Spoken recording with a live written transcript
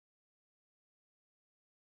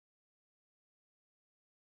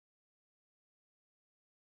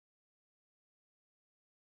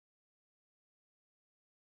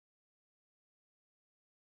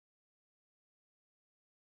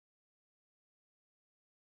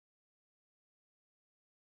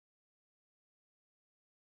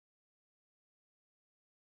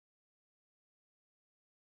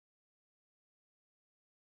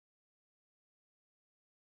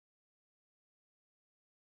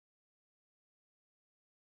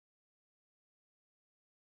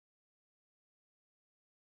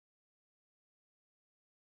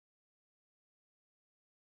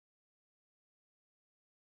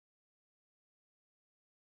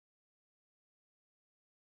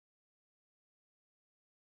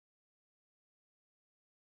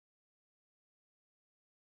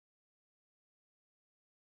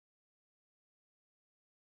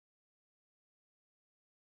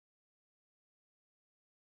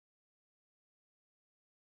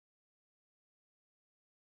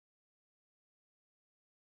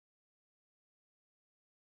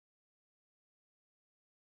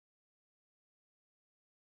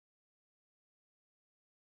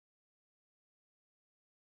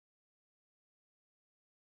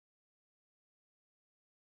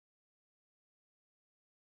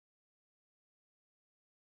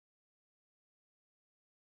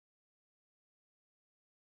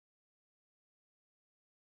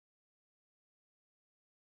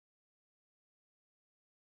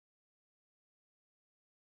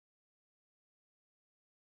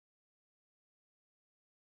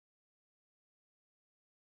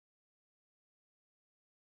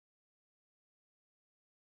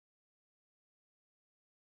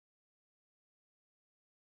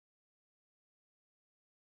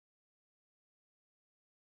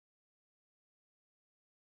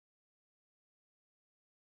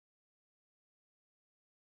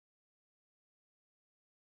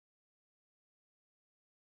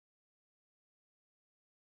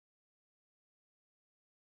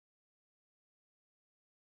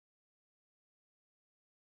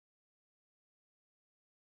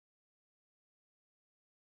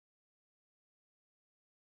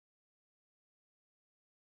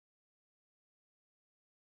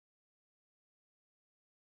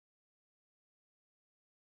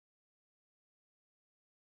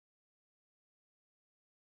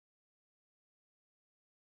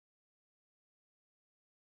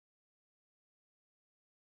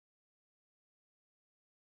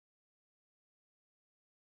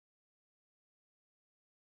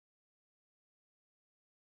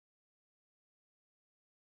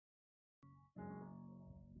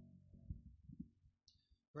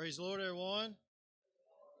Praise the Lord, everyone.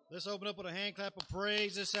 Let's open up with a hand clap of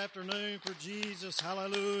praise this afternoon for Jesus.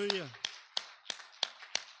 Hallelujah.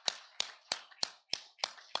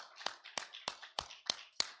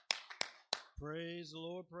 Praise the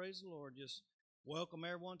Lord, praise the Lord. Just welcome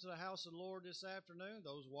everyone to the house of the Lord this afternoon.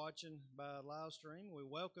 Those watching by live stream, we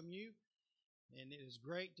welcome you. And it is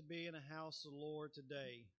great to be in the house of the Lord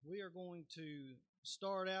today. We are going to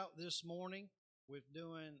start out this morning with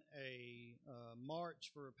doing a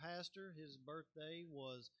march for a pastor. His birthday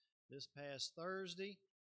was this past Thursday,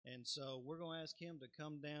 and so we're going to ask him to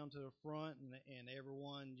come down to the front and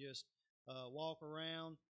everyone just walk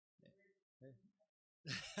around.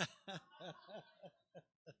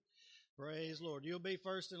 Praise the Lord. You'll be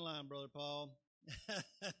first in line, Brother Paul.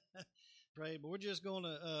 Pray, but we're just going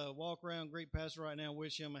to walk around, greet Pastor right now,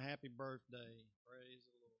 wish him a happy birthday. Praise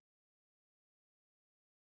the Lord.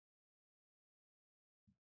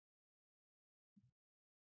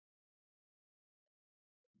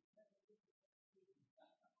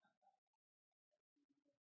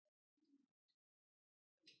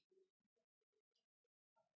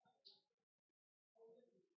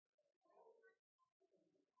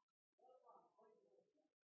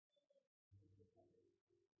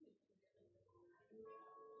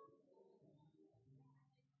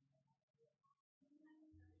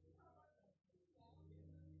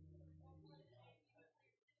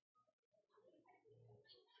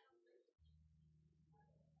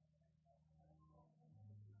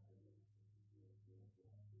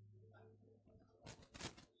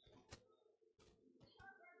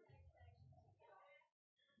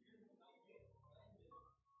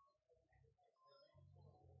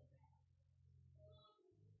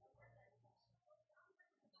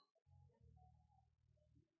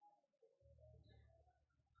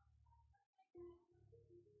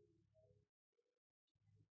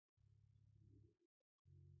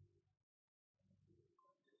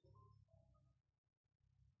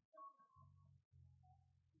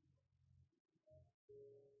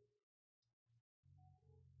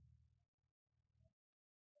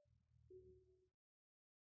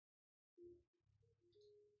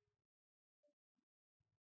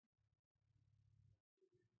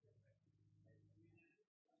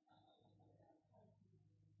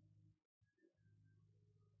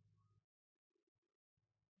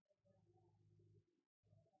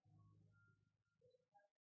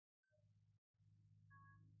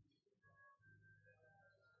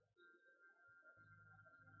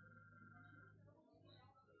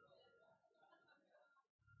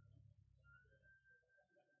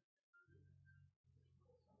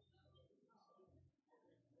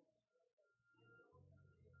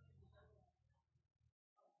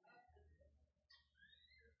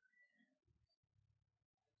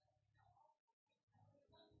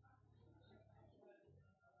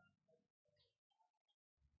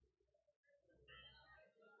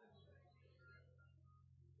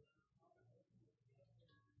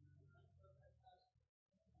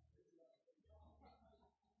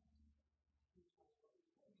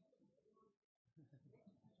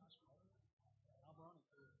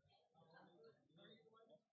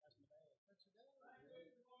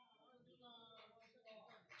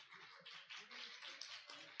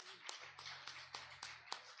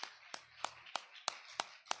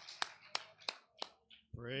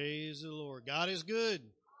 Praise the Lord. God is good.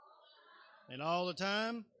 And all the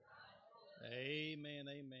time. Amen.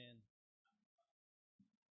 Amen.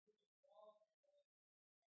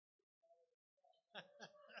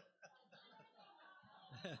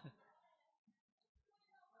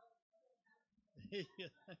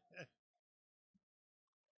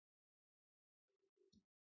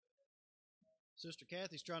 Sister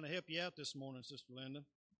Kathy's trying to help you out this morning, Sister Linda.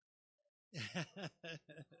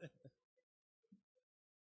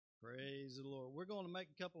 Praise the Lord. We're going to make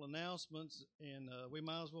a couple announcements, and we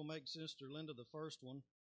might as well make Sister Linda the first one.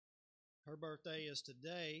 Her birthday is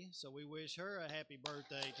today, so we wish her a happy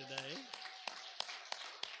birthday today.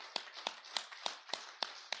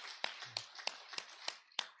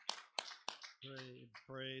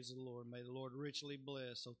 Praise the Lord. May the Lord richly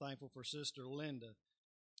bless. So thankful for Sister Linda.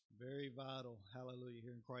 Very vital. Hallelujah.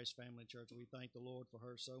 Here in Christ Family Church. We thank the Lord for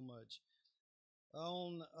her so much.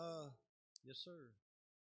 Yes, sir.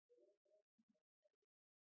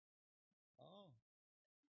 Oh.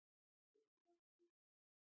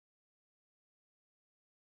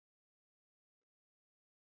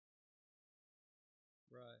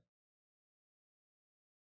 Right.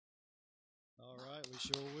 All right. We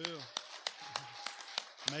sure will.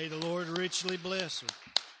 May the Lord richly bless her.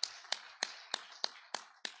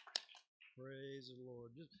 Praise the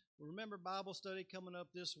Lord. Just remember Bible study coming up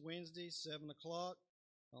this Wednesday, 7 o'clock.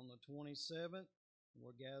 on the 27th.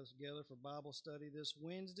 We're gathered together for Bible study this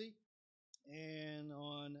Wednesday. And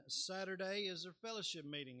on Saturday is their fellowship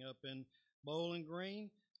meeting up in Bowling Green.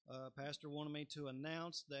 Pastor wanted me to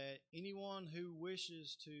announce that anyone who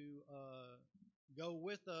wishes to go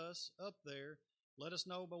with us up there, let us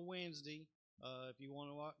know by Wednesday. If you want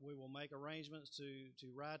to, we will make arrangements to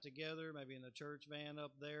ride together, maybe in the church van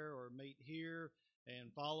up there, or meet here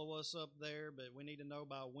and follow us up there. But we need to know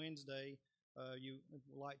by Wednesday you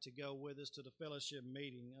would like to go with us to the fellowship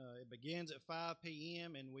meeting. It begins at 5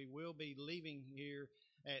 p.m. and we will be leaving here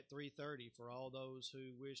at 3:30 for all those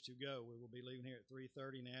who wish to go. We will be leaving here at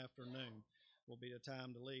 3:30 in the afternoon. Will be the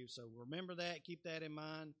time to leave. So remember that. Keep that in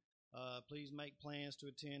mind. Please make plans to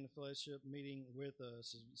attend the fellowship meeting with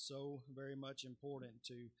us. It's so very much important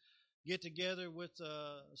to get together with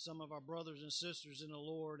some of our brothers and sisters in the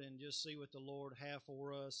Lord and just see what the Lord has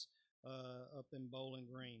for us up in Bowling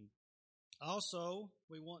Green. Also,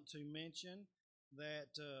 we want to mention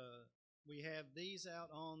that we have these out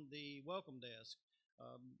on the welcome desk.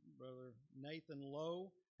 Brother Nathan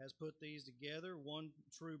Lowe has put these together. One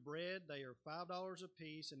True Bread. They are $5 a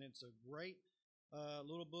piece, and it's a great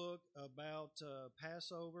little book about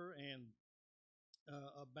Passover and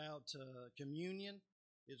about communion.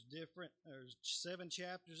 It's different. There's 7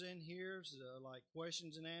 chapters in here, it's, like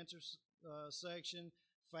questions and answers section.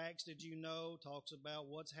 Facts did you know? Talks about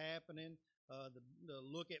what's happening. The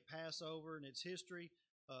look at Passover and its history.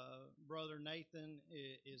 Brother Nathan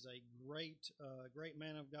is a great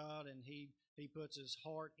man of God, and he puts his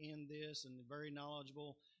heart in this and very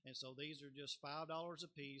knowledgeable. And so these are just $5 a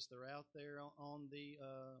piece. They're out there on the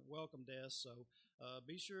welcome desk. So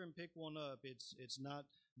be sure and pick one up. It's not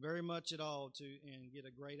very much at all and get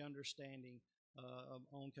a great understanding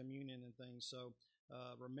on communion and things. So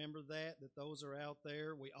remember that those are out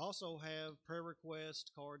there. We also have prayer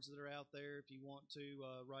request cards that are out there. If you want to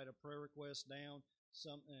write a prayer request down,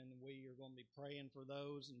 something we are going to be praying for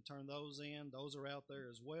those and turn those in. Those are out there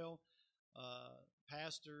as well.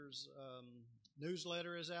 Pastor's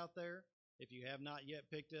newsletter is out there. If you have not yet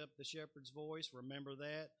picked up the Shepherd's Voice, remember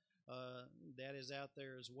that. That is out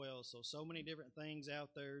there as well. So many different things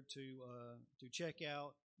out there to check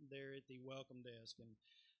out there at the welcome desk. And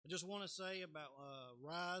I just want to say about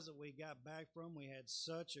Rise that we got back from. We had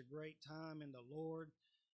such a great time in the Lord.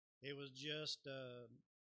 It was just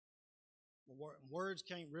words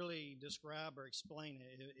can't really describe or explain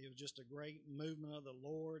it. It was just a great movement of the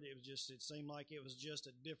Lord. It seemed like it was just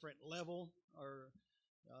a different level, or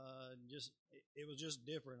it was just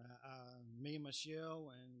different. Me and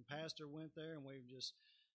Michelle and Pastor went there, and we were just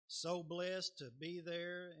so blessed to be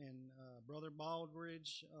there. And Brother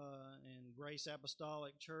Baldridge and Grace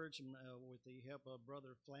Apostolic Church, with the help of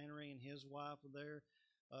Brother Flannery and his wife are there.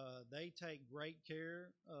 They take great care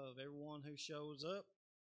of everyone who shows up.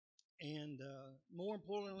 And more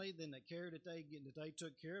importantly than the care that they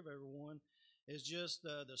took care of everyone, is just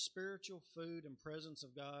the spiritual food and presence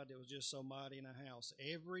of God that was just so mighty in the house.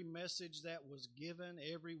 Every message that was given,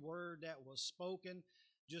 every word that was spoken,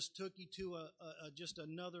 just took you to just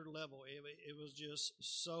another level. It was just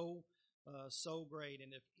so great.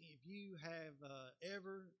 And if you have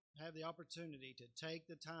ever have the opportunity to take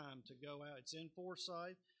the time to go out, it's in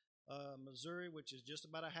Forsyth, Missouri, which is just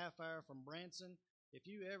about a half hour from Branson. If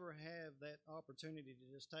you ever have that opportunity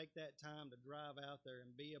to just take that time to drive out there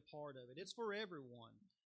and be a part of it, it's for everyone.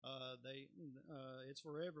 It's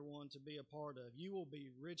for everyone to be a part of. You will be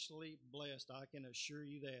richly blessed. I can assure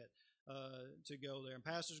you that to go there. And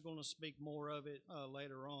Pastor's going to speak more of it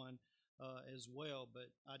later on as well. But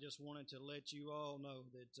I just wanted to let you all know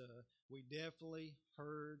that we definitely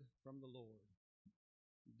heard from the Lord.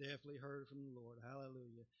 Definitely heard from the Lord.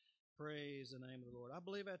 Hallelujah. Praise the name of the Lord. I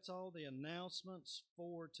believe that's all the announcements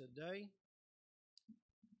for today.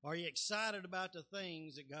 Are you excited about the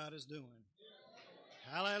things that God is doing?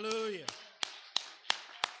 Yeah. Hallelujah.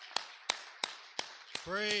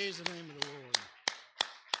 Praise the name of the Lord.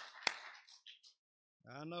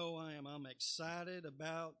 I know I am. I'm excited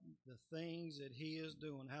about the things that He is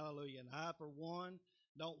doing. Hallelujah. And I, for one,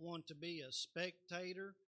 don't want to be a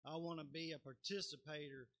spectator. I want to be a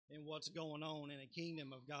participator in what's going on in the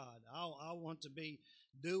kingdom of God. I want to be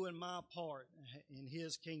doing my part in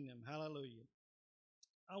His kingdom. Hallelujah.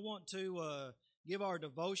 I want to give our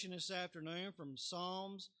devotion this afternoon from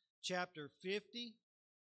Psalms chapter 50.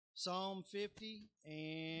 Psalm 50,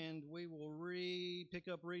 and we will pick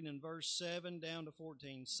up reading in verse 7 down to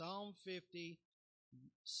 14. Psalm 50,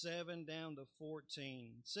 7 down to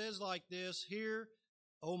 14. It says like this: Hear,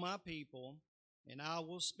 O my people, and I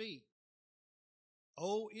will speak.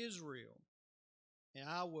 O Israel, and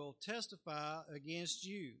I will testify against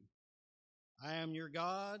you. I am your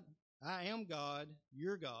God. I am God,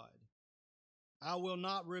 your God. I will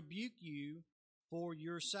not rebuke you for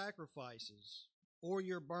your sacrifices or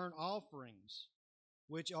your burnt offerings,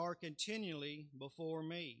 which are continually before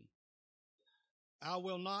me. I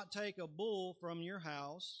will not take a bull from your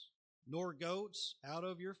house, nor goats out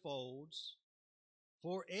of your folds,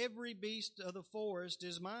 for every beast of the forest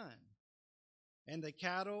is mine, and the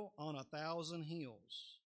cattle on 1,000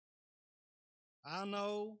 hills. I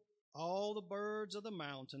know all the birds of the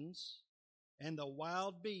mountains, and the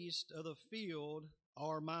wild beasts of the field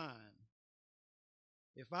are mine.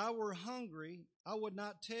 If I were hungry, I would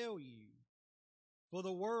not tell you, for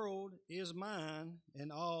the world is mine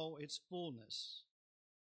and all its fullness.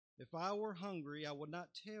 If I were hungry, I would not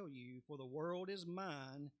tell you, for the world is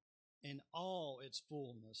mine and all its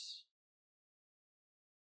fullness.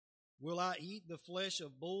 Will I eat the flesh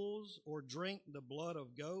of bulls or drink the blood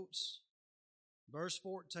of goats? Verse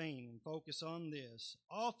 14, and focus on this.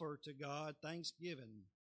 Offer to God thanksgiving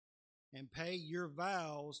and pay your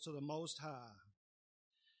vows to the Most High.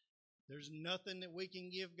 There's nothing that we can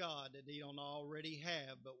give God that He don't already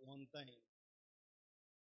have but one thing.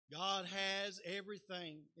 God has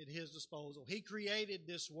everything at His disposal. He created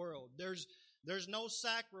this world. There's no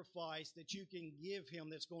sacrifice that you can give Him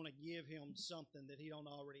that's going to give Him something that He don't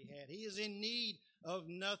already have. He is in need of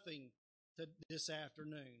nothing this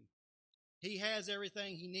afternoon. He has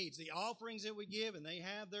everything He needs. The offerings that we give, and they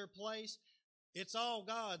have their place, it's all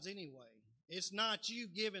God's anyway. It's not you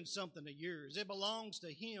giving something of yours. It belongs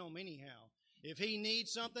to Him anyhow. If He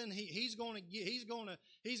needs something, He's going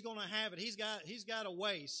to have it. He's got a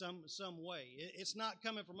way, some way. It's not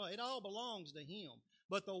coming from us. It all belongs to Him.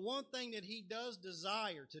 But the one thing that He does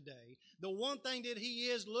desire today, the one thing that He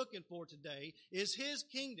is looking for today is His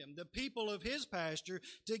kingdom, the people of His pasture,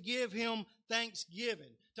 to give Him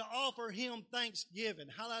thanksgiving, to offer Him thanksgiving.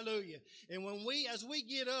 Hallelujah. And as we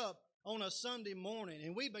get up on a Sunday morning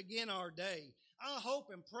and we begin our day, I hope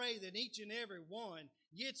and pray that each and every one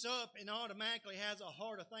gets up and automatically has a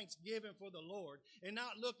heart of thanksgiving for the Lord and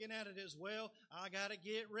not looking at it as, well, I got to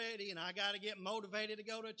get ready and I got to get motivated to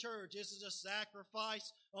go to church. This is a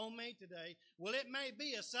sacrifice on me today. Well, it may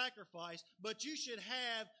be a sacrifice, but you should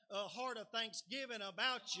have a heart of thanksgiving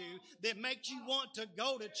about you that makes you want to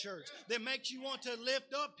go to church, that makes you want to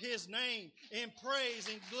lift up His name in praise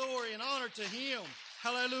and glory and honor to Him.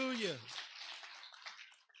 Hallelujah.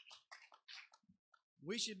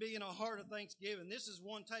 We should be in a heart of thanksgiving. This is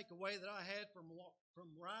one takeaway that I had from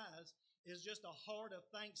Rise, is just a heart of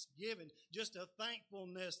thanksgiving, just a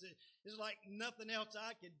thankfulness. It's like nothing else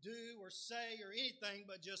I could do or say or anything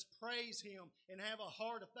but just praise Him and have a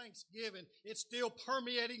heart of thanksgiving. It's still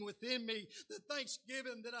permeating within me, the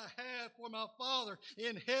thanksgiving that I have for my Father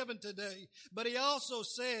in heaven today. But He also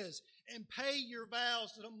says, and pay your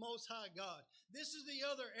vows to the Most High God. This is the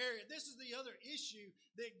other area. This is the other issue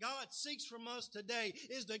that God seeks from us today,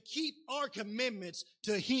 is to keep our commitments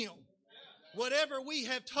to Him. Whatever we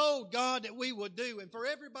have told God that we would do. And for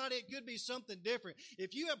everybody, it could be something different.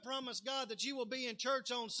 If you have promised God that you will be in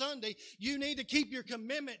church on Sunday, you need to keep your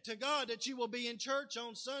commitment to God that you will be in church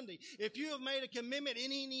on Sunday. If you have made a commitment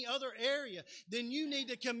in any other area, then you need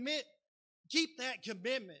to keep that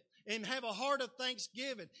commitment and have a heart of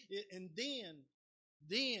thanksgiving. And then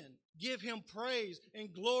give Him praise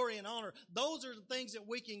and glory and honor. Those are the things that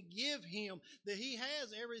we can give Him, that He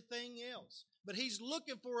has everything else. But He's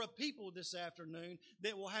looking for a people this afternoon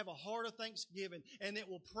that will have a heart of thanksgiving and that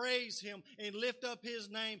will praise Him and lift up His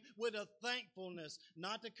name with a thankfulness,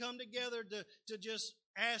 not to come together to just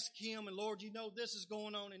ask Him, and Lord, you know this is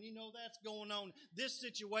going on and you know that's going on, this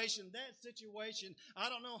situation, that situation, I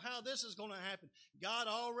don't know how this is going to happen. God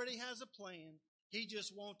already has a plan. He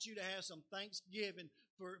just wants you to have some thanksgiving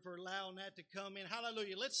for allowing that to come in.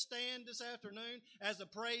 Hallelujah. Let's stand this afternoon as the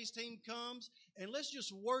praise team comes, and let's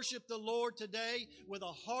just worship the Lord today with a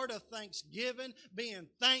heart of thanksgiving, being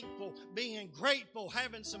thankful, being grateful,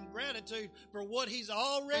 having some gratitude for what He's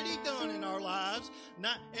already done in our lives,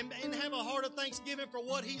 and have a heart of thanksgiving for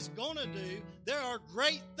what He's going to do. There are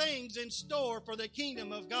great things in store for the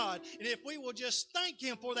kingdom of God, and if we will just thank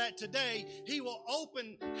Him for that today, He will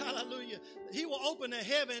open, hallelujah, He will open the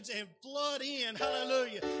heavens and flood in,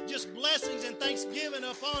 hallelujah, just blessings and thanksgiving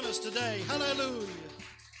upon us today. Hallelujah.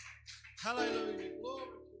 Hallelujah. Glory.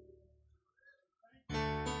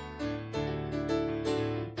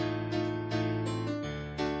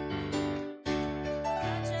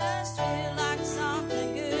 I just feel like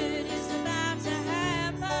something good is about to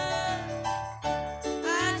happen.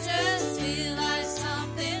 I just feel like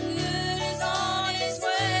something good is on its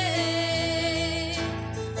way.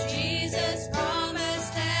 Jesus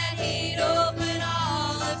promised that He'd open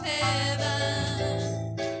all of heaven.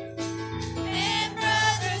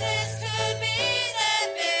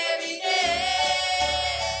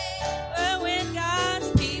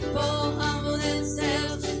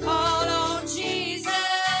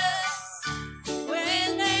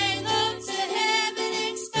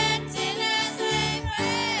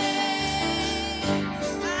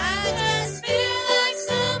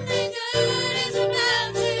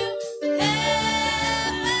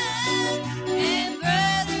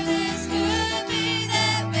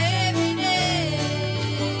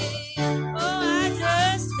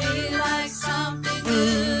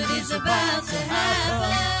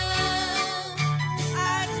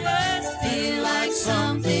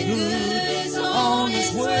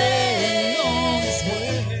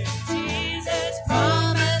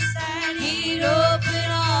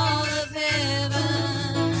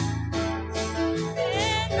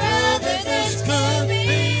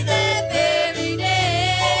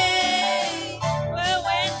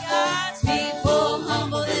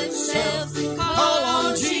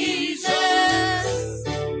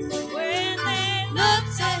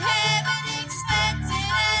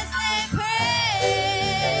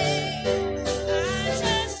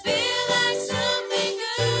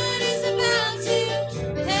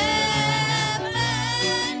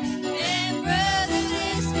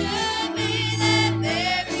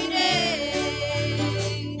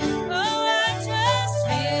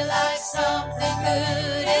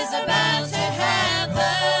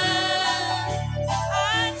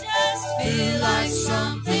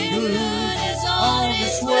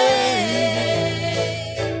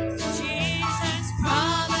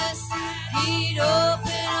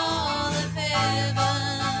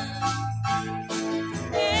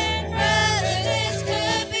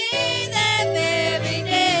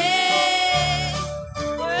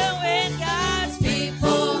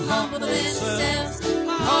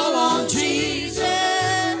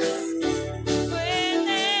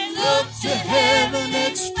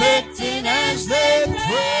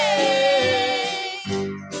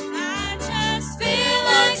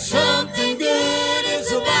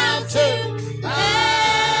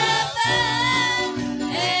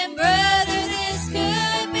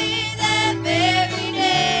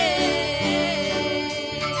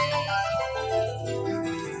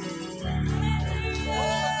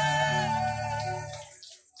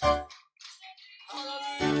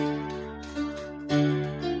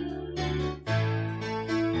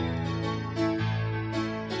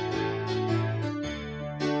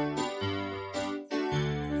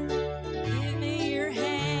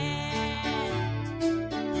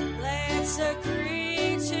 Let's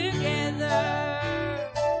agree together,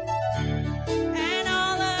 and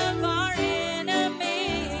all of our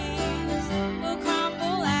enemies will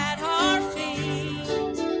crumble at our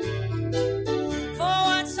feet. For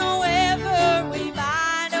whatsoever we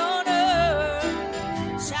bind on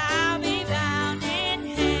earth shall be bound in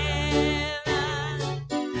heaven.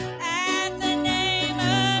 At the name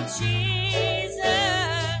of Jesus,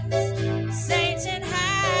 Satan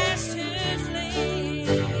has to flee.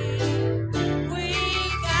 We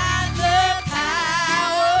got the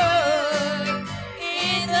power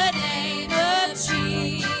in the name of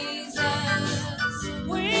Jesus.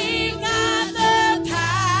 We got the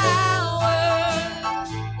power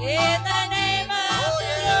in the name of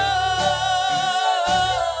the Lord.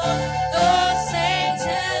 Though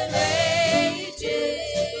Satan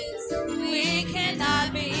rages, we cannot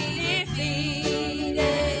be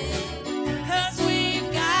defeated, 'cause we've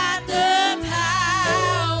got the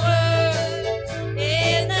power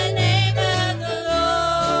in the name of the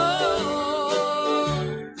Lord.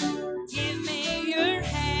 Give me your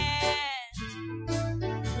hand.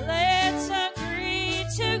 Let's agree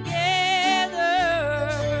together,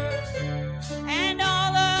 and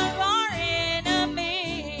all of our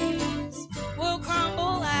enemies will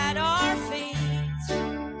crumble at our feet.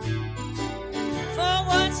 For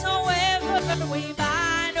whatsoever we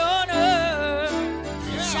bind on earth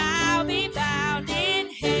shall be bound in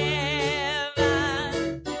heaven.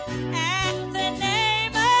 At the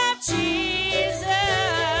name of Jesus,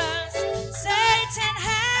 Satan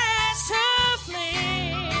has to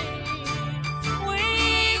flee.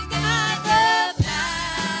 We've got the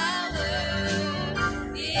power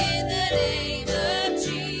in the name of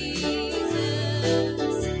Jesus.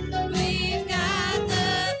 We've got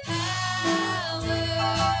the power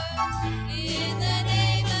in the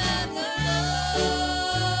name of the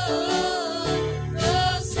Lord.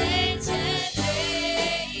 Though Satan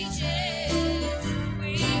rages,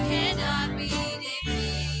 we cannot be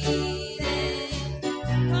defeated,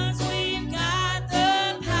 'cause we've got the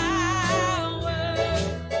power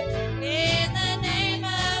in the name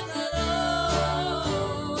of the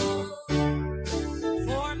Lord.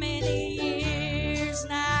 For many years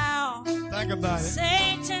now, Think about it.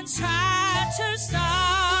 Satan tried to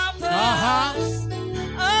stop us. Uh-huh.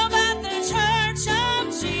 Oh, but the church of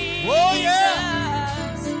Jesus Oh,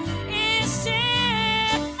 yeah. is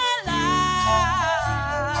still alive,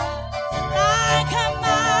 like a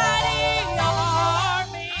mighty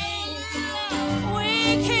army. We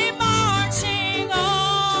keep marching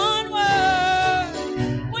onward,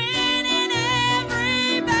 winning every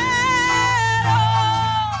battle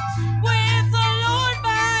with the Lord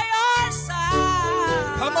by our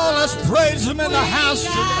side. Come on, let's praise him in the house We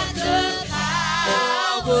today. got the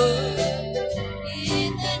power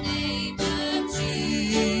in the name of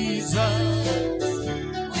Jesus.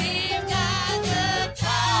 We've got the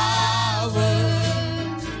power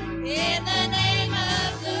in the name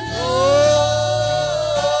of the Lord.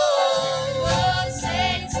 Oh,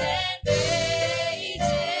 Satan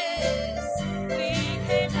rages, we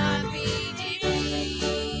cannot be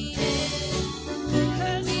defeated,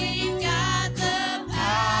 'cause we've got the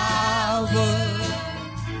power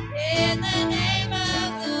in the name of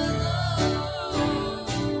the Lord.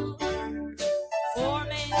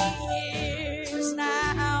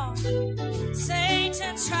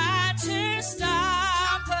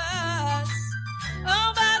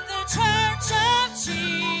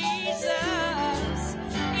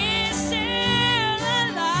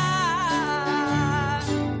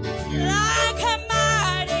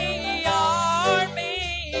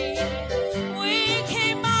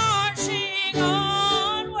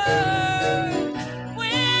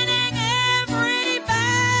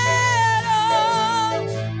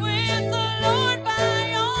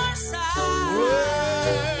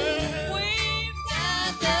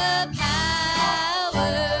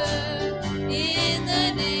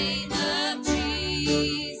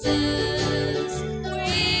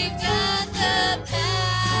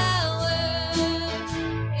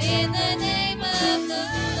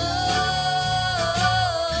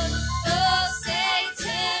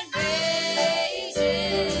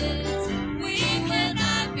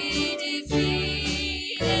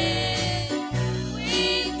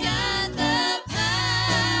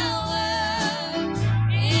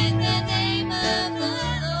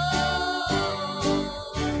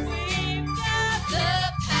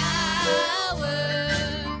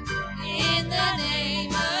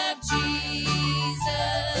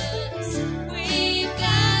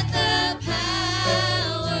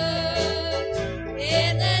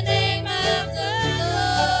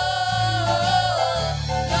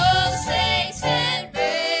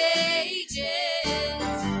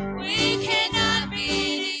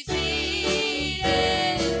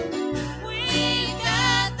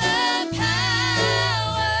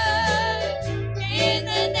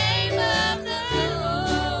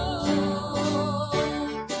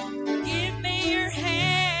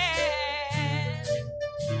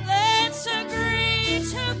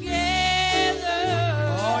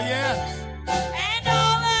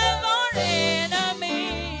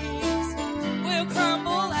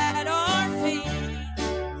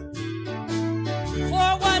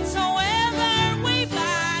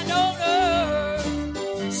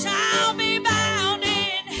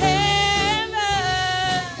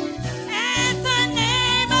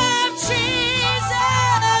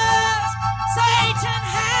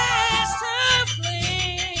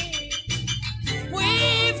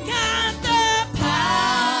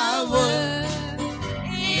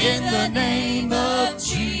 the name of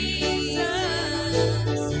Jesus.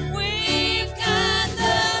 We've got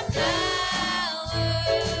the power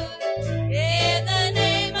in the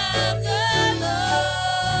name of the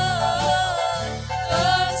Lord.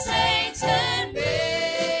 Though Satan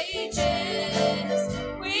rages,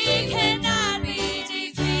 we cannot be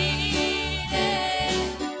defeated,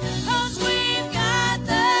 'cause we've got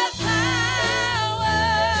the power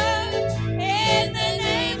in the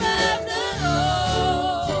name of the Lord.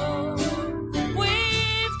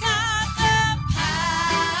 We've got the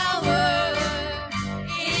power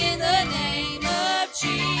in the name of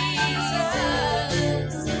Jesus.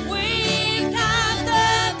 We've got the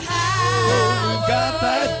power. We've got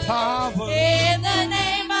that power. In the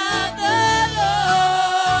name of the Lord.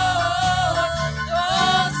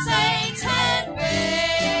 Though Satan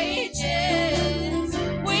rages,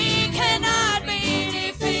 we cannot be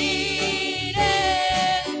defeated.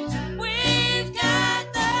 We've got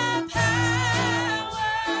the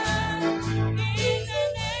power in the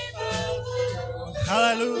name of the Lord.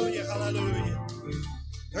 Hallelujah, hallelujah.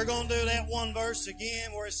 They're going to do that one verse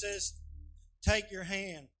again where it says, take your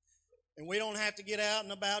hand. And we don't have to get out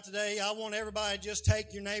and about today. I want everybody to just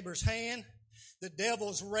take your neighbor's hand. The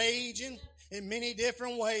devil's raging in many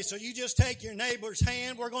different ways. So you just take your neighbor's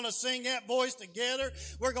hand. We're going to sing that voice together.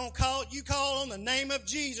 We're going to call on the name of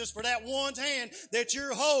Jesus for that one's hand that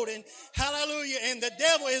you're holding. Hallelujah. And the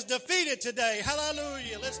devil is defeated today.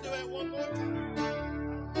 Hallelujah. Let's do that one more time.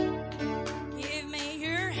 Give me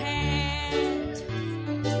your hand.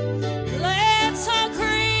 Let's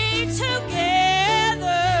agree together,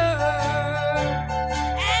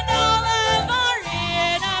 and all of our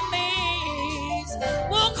enemies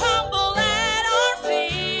will crumble at our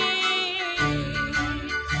feet.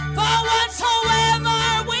 For whatsoever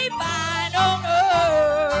we bind on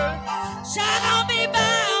earth shall not be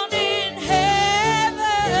bound in heaven.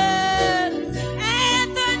 At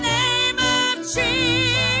the name of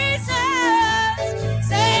Jesus,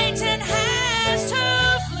 Satan has to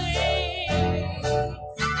flee.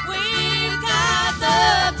 We've got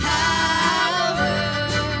the power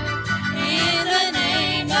in the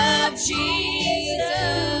name of Jesus.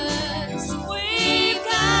 We've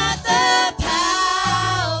got the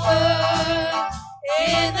power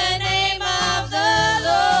in the name of the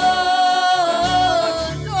Lord.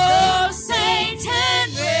 Though Satan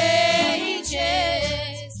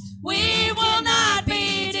rages, we will not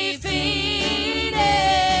be defeated,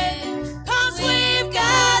 'cause we've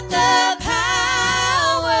got the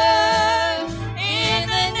power in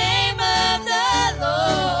the name of the Lord.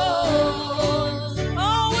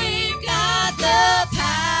 Oh, we've got the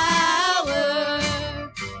power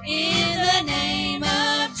in the name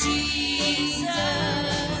of Jesus.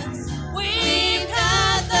 We've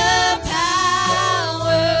got the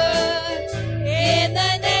power in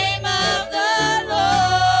the name of the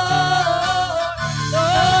Lord.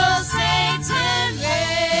 Though Satan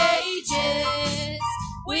rages,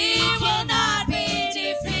 we will not be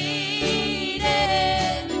defeated,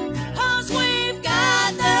 'cause we've got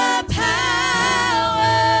the power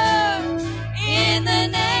in the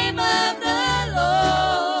name of the Lord.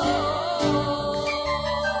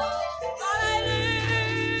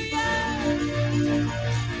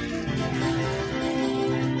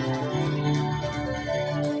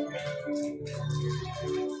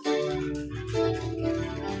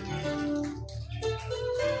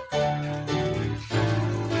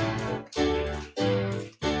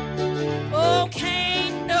 Oh,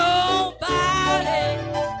 can't nobody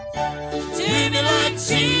do me like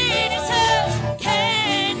Jesus.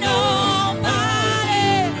 Can't nobody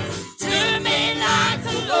do me like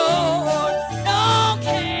the Lord. No,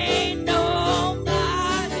 can't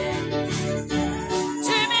nobody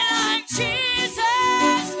do me like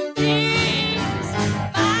Jesus. He's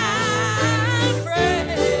my friend.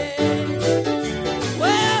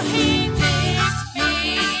 Well, he picked me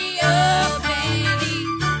up and he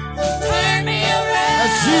turned me around.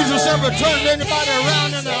 Has Jesus ever turned anybody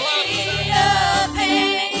around in their life?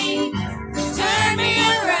 Turn me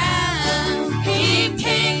around. He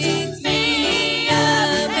picked me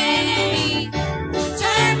up and he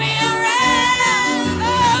turned me around.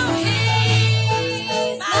 Oh,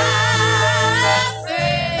 he's my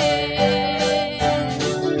friend.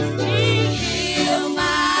 He healed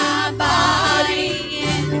my body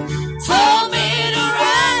and told me to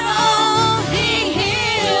run on. He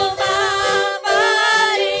healed my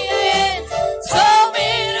body and told me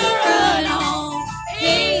to run on.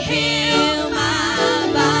 He healed my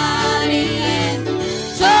body and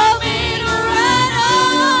told me to run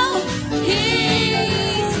on.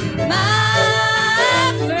 He's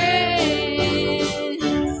my friend.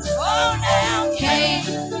 Oh, now can't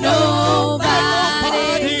no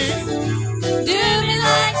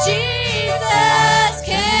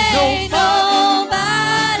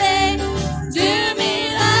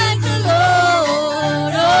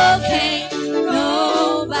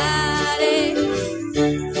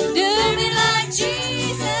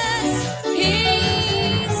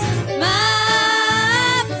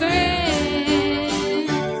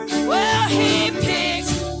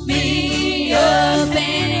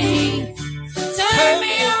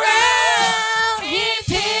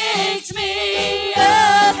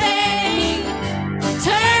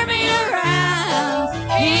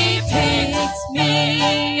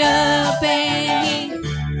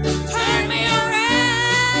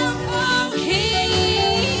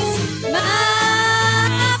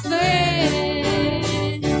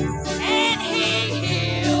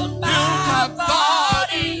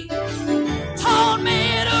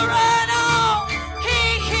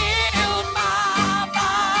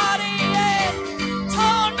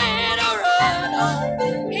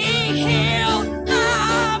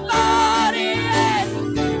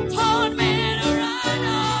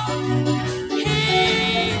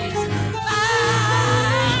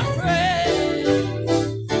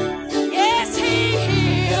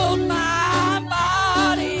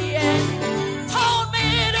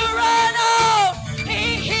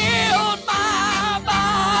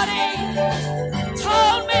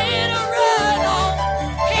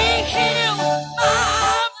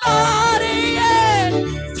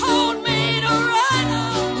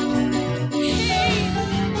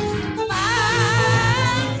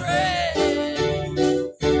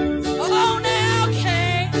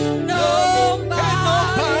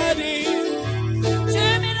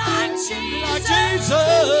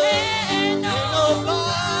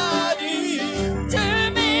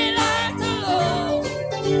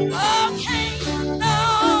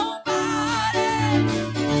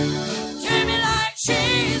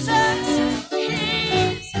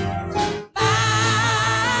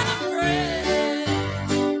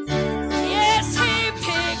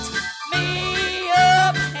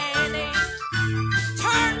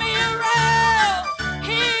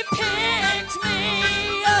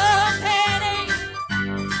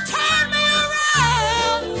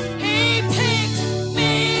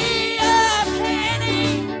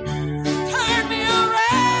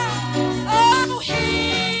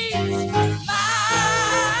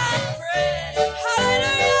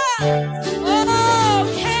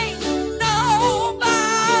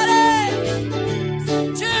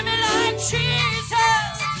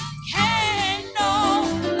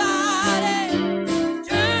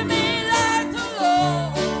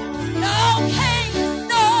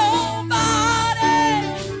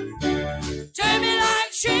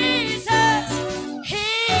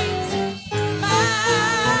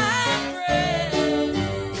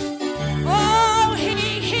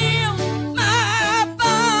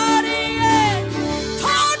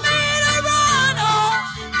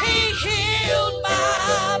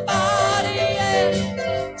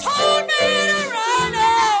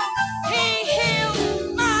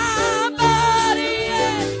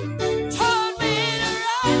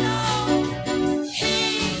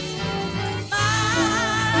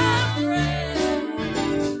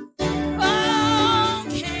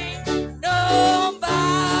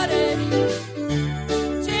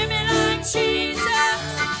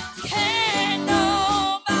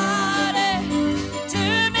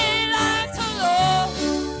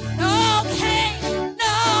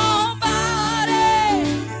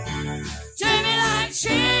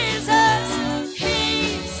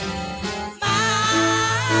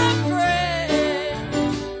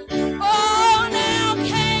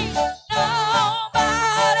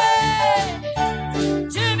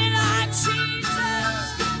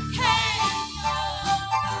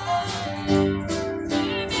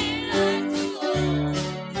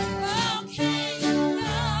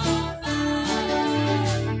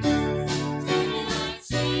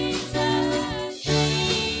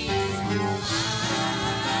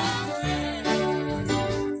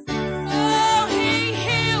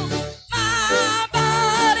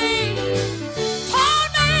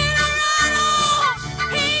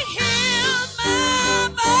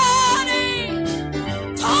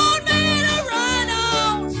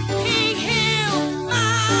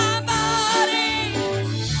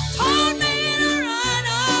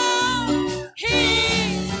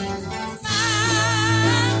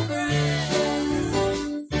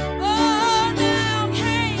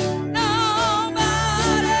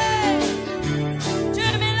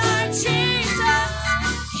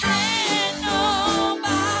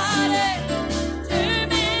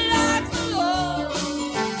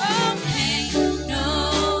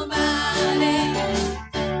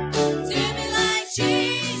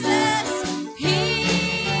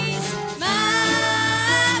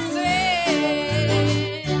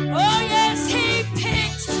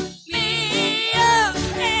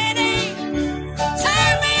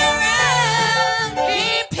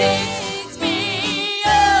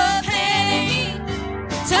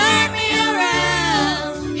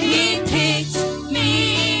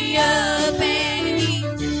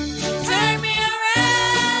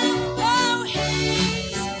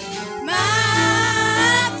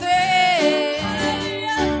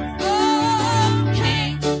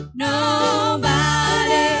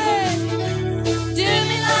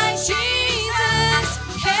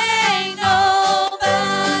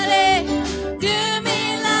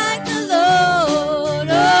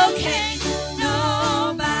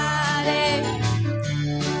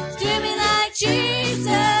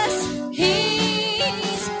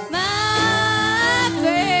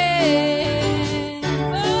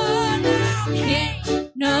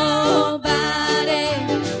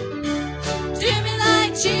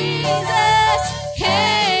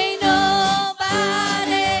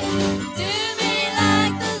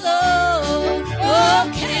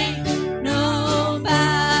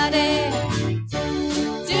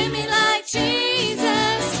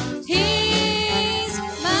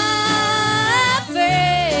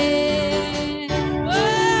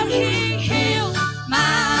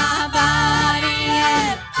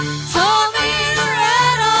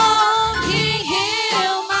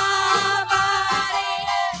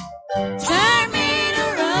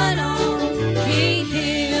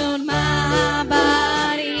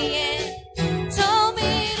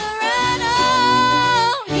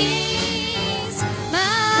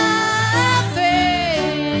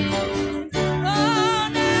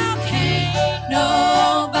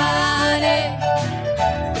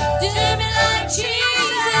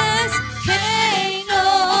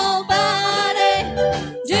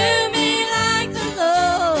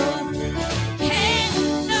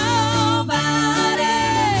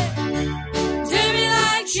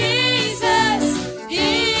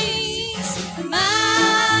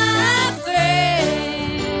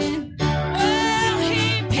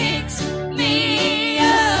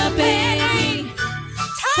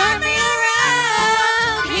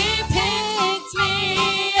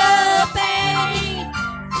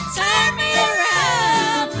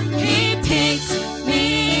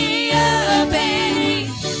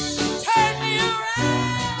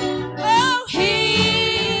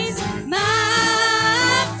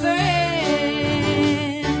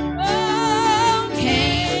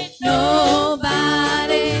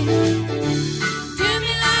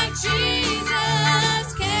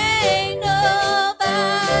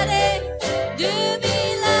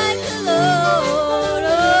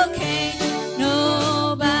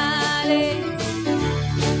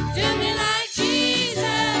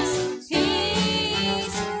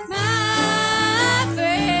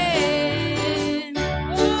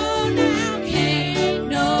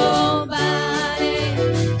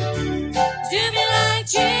like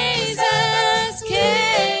Jesus.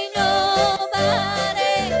 Can't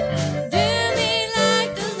nobody do me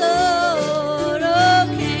like the Lord. Oh,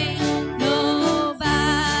 can't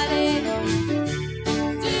nobody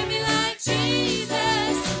do me like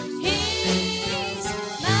Jesus. He's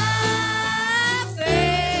my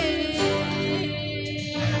friend.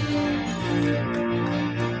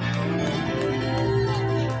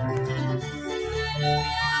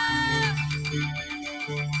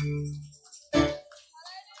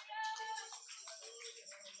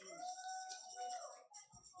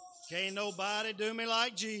 Can't nobody do me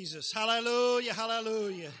like Jesus. Hallelujah,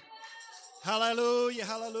 hallelujah. Hallelujah,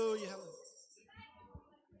 hallelujah, hallelujah.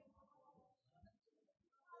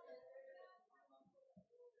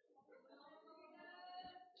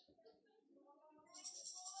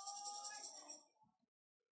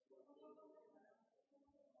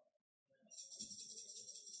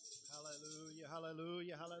 Hallelujah,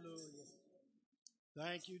 hallelujah, hallelujah.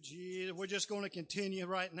 Thank you, Jesus. We're just going to continue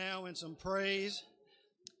right now in some praise.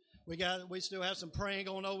 We still have some praying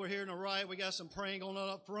going over here on the right. We got some praying going on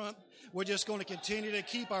up front. We're just going to continue to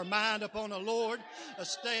keep our mind upon the Lord. A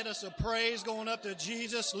status of praise going up to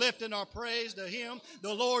Jesus, lifting our praise to Him.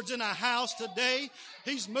 The Lord's in our house today.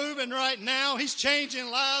 He's moving right now. He's changing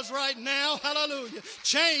lives right now. Hallelujah.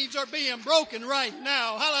 Chains are being broken right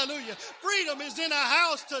now. Hallelujah. Freedom is in our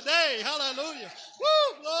house today. Hallelujah.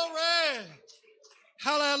 Woo, glory.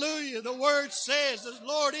 Hallelujah. The word says the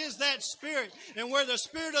Lord is that Spirit. And where the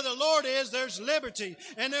Spirit of the Lord is, there's liberty.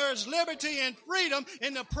 And there is liberty and freedom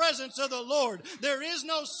in the presence of the Lord. There is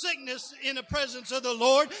no sickness in the presence of the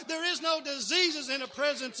Lord. There is no diseases in the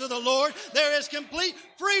presence of the Lord. There is complete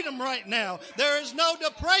freedom right now. There is no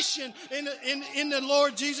depression in the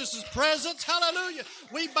Lord Jesus' presence. Hallelujah.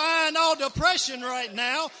 We bind all depression right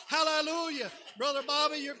now. Hallelujah. Brother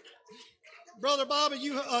Bobby,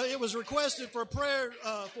 it was requested for prayer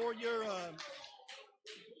for your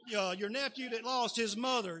nephew that lost his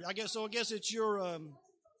mother. I guess it's your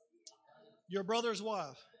brother's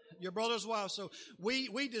wife. Your brother's wife. So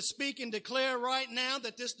we just speak and declare right now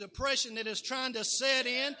that this depression that is trying to set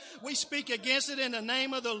in, we speak against it in the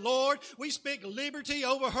name of the Lord. We speak liberty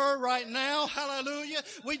over her right now. Hallelujah.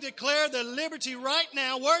 We declare the liberty right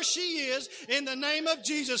now where she is in the name of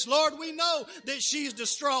Jesus. Lord, we know that she's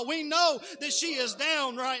distraught. We know that she is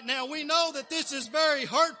down right now. We know that this is very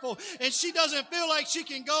hurtful and she doesn't feel like she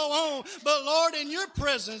can go on. But Lord, in your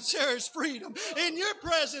presence, there is freedom. In your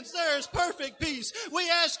presence, there is perfect peace. We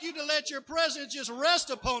ask you to let your presence just rest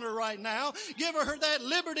upon her right now. Give her that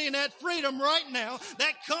liberty and that freedom right now,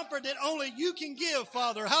 that comfort that only you can give,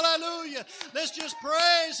 Father. Hallelujah. Let's just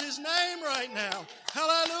praise His name right now.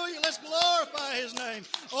 Hallelujah. Let's glorify His name.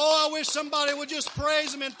 Oh, I wish somebody would just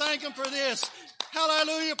praise Him and thank Him for this.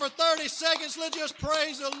 Hallelujah. For 30 seconds, let's just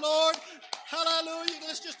praise the Lord. Hallelujah.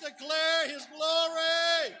 Let's just declare His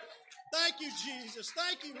glory. Thank you, Jesus.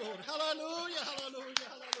 Thank you, Lord. Hallelujah. Hallelujah.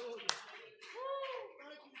 Hallelujah.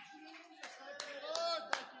 Lord,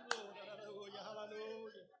 thank you, Lord. Hallelujah,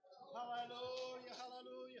 hallelujah. Hallelujah,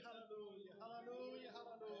 hallelujah, hallelujah. Hallelujah,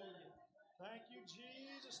 hallelujah. Thank you,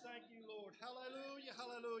 Jesus. Thank you, Lord. Hallelujah,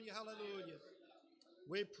 hallelujah, hallelujah.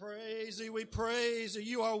 We praise Thee, we praise Thee.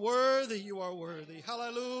 You are worthy, you are worthy.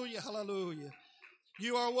 Hallelujah, hallelujah.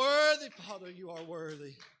 You are worthy, Father, you are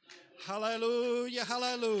worthy. Hallelujah,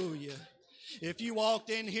 hallelujah. If you walked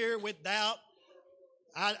in here with doubt,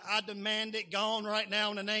 I demand it gone right now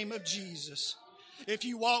in the name of Jesus. If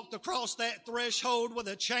you walked across that threshold with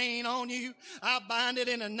a chain on you, I bind it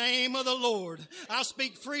in the name of the Lord. I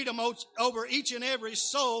speak freedom over each and every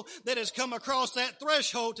soul that has come across that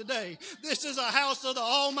threshold today. This is a house of the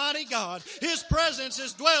Almighty God. His presence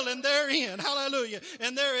is dwelling therein. Hallelujah.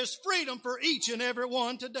 And there is freedom for each and every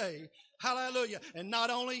one today. Hallelujah. And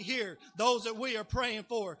not only here, those that we are praying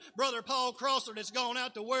for. Brother Paul Crosser has gone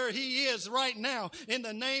out to where he is right now. In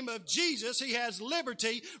the name of Jesus, he has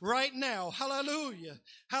liberty right now. Hallelujah.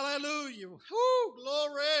 Hallelujah. Woo,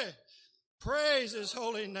 glory. Praise His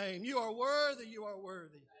holy name. You are worthy. You are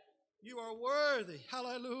worthy. You are worthy.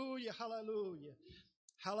 Hallelujah. Hallelujah.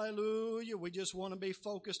 Hallelujah. We just want to be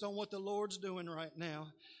focused on what the Lord's doing right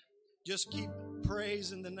now. Just keep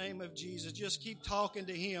praising the name of Jesus. Just keep talking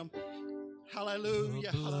to Him.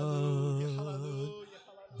 Hallelujah, hallelujah, hallelujah, hallelujah.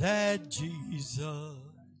 That Jesus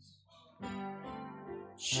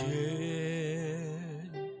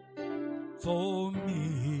shed for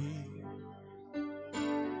me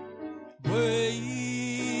way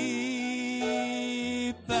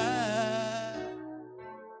back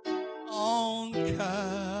on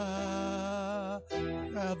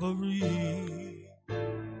Calvary.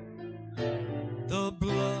 The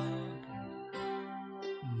blood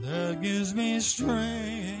that gives me me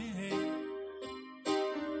strength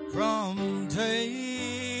from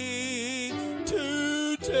day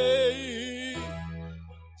to day.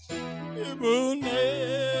 It will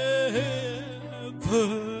never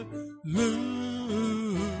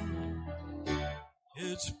lose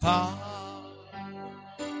its power.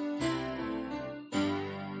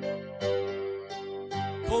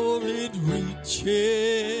 For it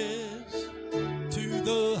reaches to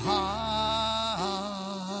the highest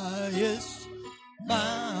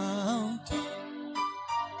mountain,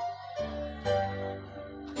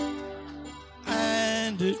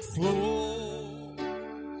 and it flows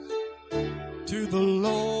to the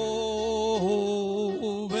lowest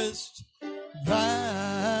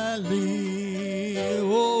valley.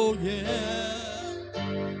 Oh yeah,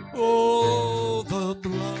 oh, the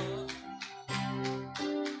blood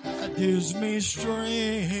that gives me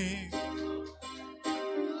strength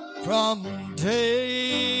from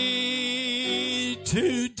day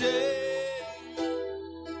to day.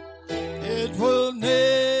 It will never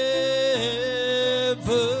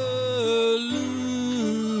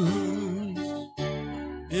lose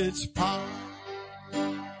its power.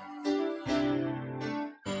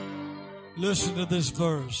 Listen to this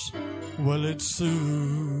verse. Well, it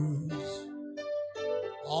soothes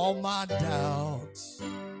all my doubts,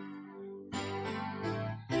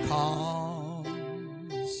 calms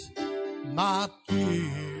my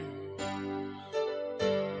fear,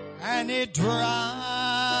 and it dries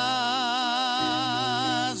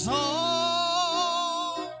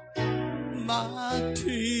all my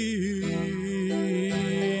tears.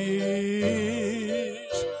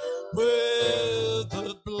 With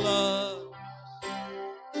the blood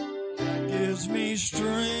that gives me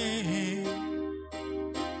strength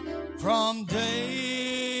from day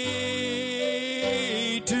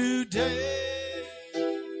to day,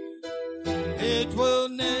 it will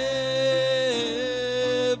never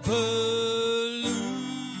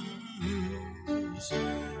lose.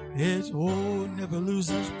 It will never lose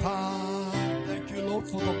its power. Thank you, Lord,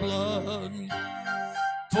 for the blood.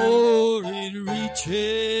 For it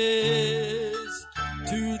reaches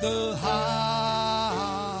to the highest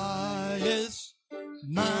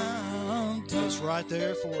mountain. It's right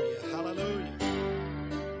there for you. Hallelujah.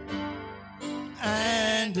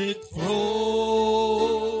 And it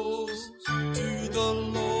flows to the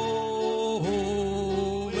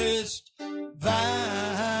lowest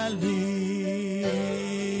valley.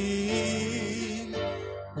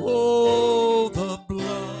 Oh, the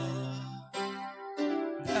blood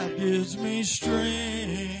that gives me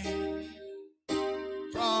strength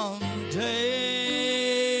from day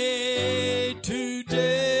to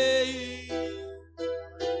day.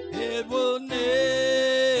 It will never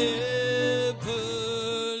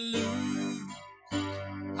lose.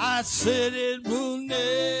 I said it will never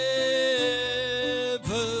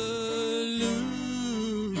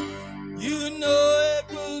lose. You know it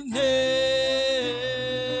will never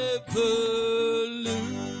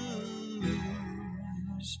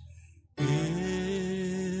lose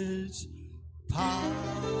its power.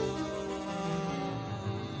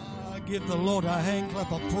 Give the Lord a hand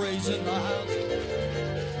clap of praise in the house.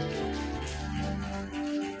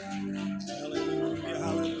 Hallelujah.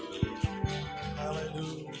 Hallelujah.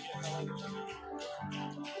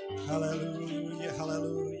 Hallelujah. Hallelujah.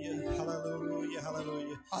 Hallelujah. Hallelujah.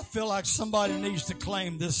 Hallelujah. I feel like somebody needs to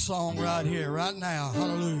claim this song right here, right now.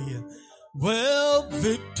 Hallelujah. Well,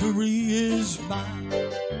 victory is mine.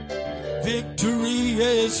 Victory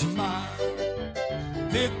is mine.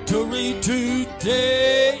 Victory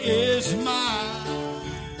today is mine.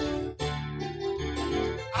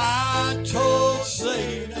 I told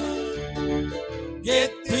Satan,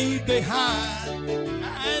 get thee behind,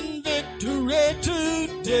 and victory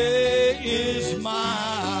today is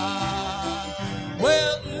mine.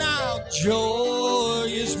 Well, now joy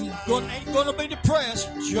is ain't gonna be depressed.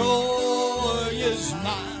 Joy is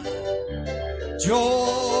mine.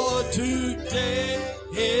 Joy today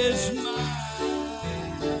is mine.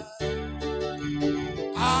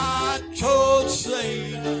 I told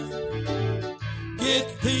Satan,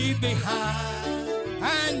 get thee behind,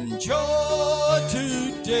 and joy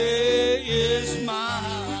today is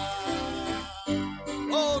mine.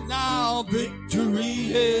 Oh, now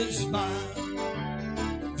victory is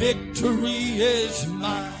mine. Victory is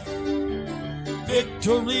mine.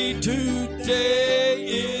 Victory today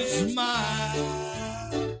is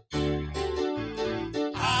mine.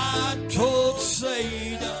 I told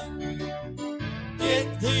Satan,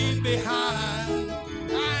 get thee behind,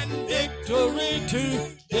 and victory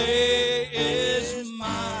today is mine.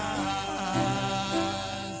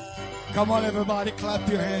 Come on, everybody, clap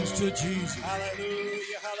your hands to Jesus.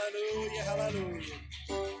 Hallelujah. Hallelujah. hallelujah.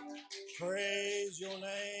 Praise your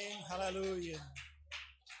name, hallelujah.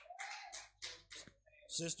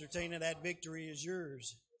 Sister Tina, that victory is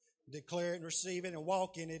yours. Declare it and receive it and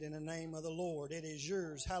walk in it in the name of the Lord. It is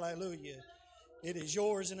yours, hallelujah. It is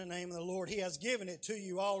yours in the name of the Lord. He has given it to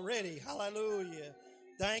you already, hallelujah.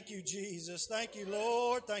 Thank you, Jesus. Thank you,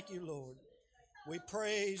 Lord. Thank you, Lord. We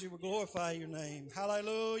praise you. We glorify your name.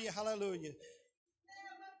 Hallelujah, hallelujah.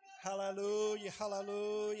 Hallelujah,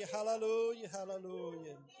 hallelujah, hallelujah,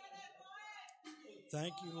 hallelujah.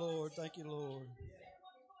 Thank you, Lord. Thank you, Lord.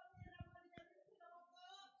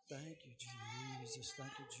 Thank you, Jesus.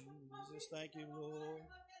 Thank you, Jesus. Thank you, Lord.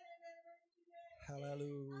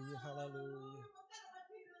 Hallelujah, hallelujah.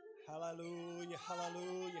 Hallelujah,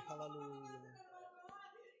 hallelujah, hallelujah.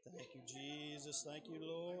 Thank you, Jesus. Thank you,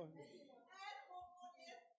 Lord.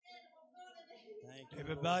 Thank you,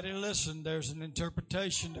 Everybody Lord. listen, there's an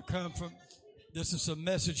interpretation to come from, this is a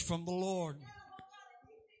message from the Lord.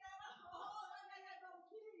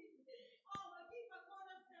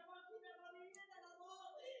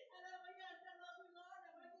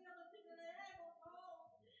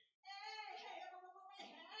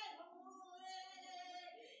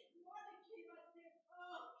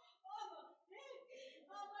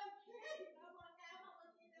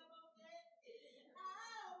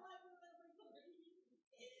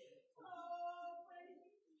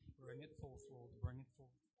 Bring it forth, Lord. Bring it forth.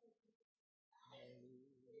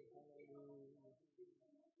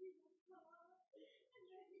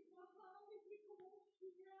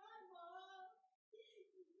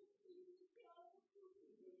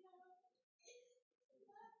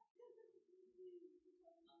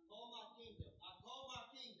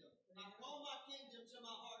 I call my kingdom to my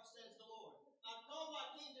heart, says the Lord. I call my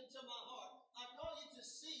kingdom to my heart. I call you to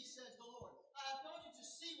see, says the Lord. I have called you to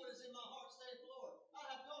see what is in my heart, says the Lord. I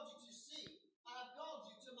have called you to see. I have called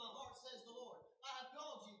you to my heart, says the Lord. I have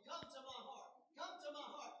called you. Come to my heart. Come to my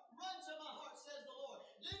heart. Run to my heart, says the Lord.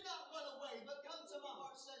 Do not run away, but come to my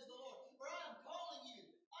heart, says the Lord. For I am calling you.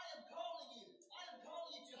 I am calling you. I am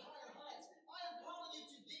calling you to higher heights. I am calling you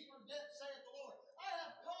to deeper depths, saith the Lord. I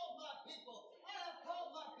have called my people. I have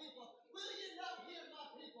called my people. Will you not hear my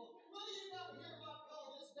people? Will you not hear my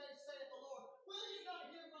call this day, saith the Lord? Will you not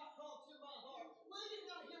hear my call to my heart? Will you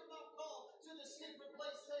not hear my call to the secret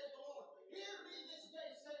place, saith the Lord? Hear me this day,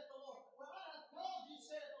 saith the Lord. For I have called you,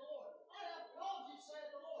 saith the Lord. I have called you,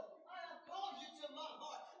 saith the Lord. I have called you to my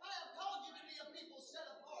heart. I have called you to be a people set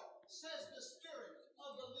apart, says the Spirit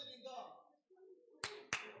of the living God.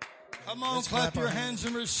 Come on, Let's clap clap your our hands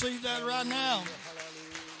and receive that right now.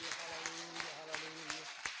 Hallelujah, hallelujah, hallelujah.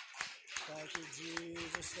 Thank you,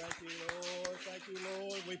 Jesus. Thank you, Lord. Thank you,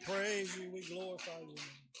 Lord. We praise you. We glorify you.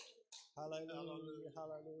 Hallelujah,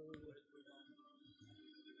 hallelujah.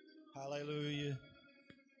 Hallelujah.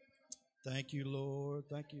 Thank you, Lord.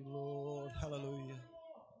 Thank you, Lord. Hallelujah.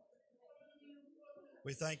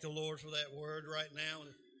 We thank the Lord for that word right now.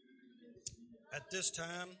 At this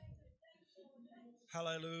time,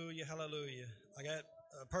 hallelujah, hallelujah. I got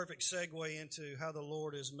a perfect segue into how the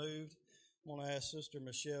Lord has moved. I want to ask Sister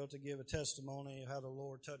Michelle to give a testimony of how the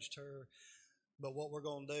Lord touched her. But what we're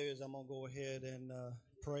going to do is I'm going to go ahead and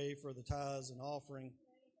pray for the tithes and offering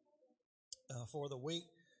for the week.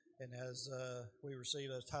 And as we receive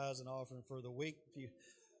those tithes and offering for the week,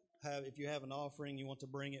 if you have an offering, you want to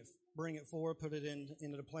bring it forward, put it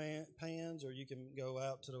into the pans, or you can go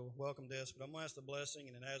out to the welcome desk. But I'm going to ask the blessing,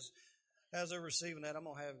 and then as they're receiving that, I'm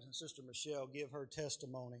going to have Sister Michelle give her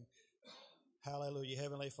testimony. Hallelujah.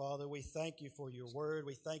 Heavenly Father, we thank you for your word.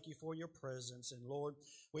 We thank you for your presence. And Lord,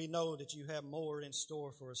 we know that you have more in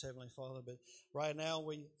store for us, Heavenly Father. But right now,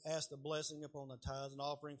 we ask the blessing upon the tithes and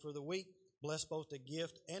offering for the week. Bless both the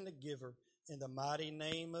gift and the giver in the mighty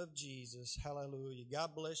name of Jesus. Hallelujah.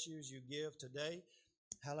 God bless you as you give today.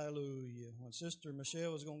 Hallelujah. When Sister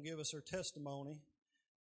Michelle is going to give us her testimony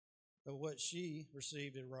of what she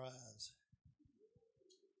received at Rise.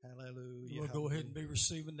 Hallelujah. We'll go ahead and be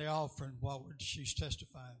receiving the offering while she's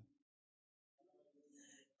testifying.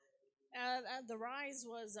 The Rise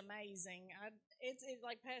was amazing. It's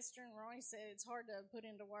like Pastor and Roy said, it's hard to put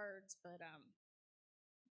into words, but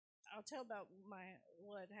I'll tell about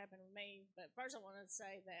what happened with me. But first, I want to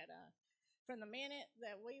say that from the minute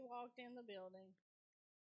that we walked in the building,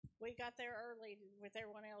 we got there early with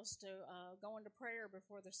everyone else to go into prayer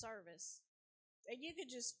before the service. And you could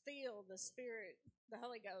just feel the Spirit, the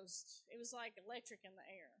Holy Ghost. It was like electric in the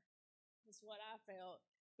air. That's what I felt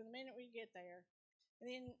from the minute we get there. And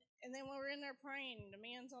then when we're in there praying, the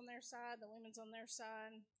men's on their side, the women's on their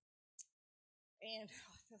side. And I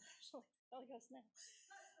feel the Holy Ghost now.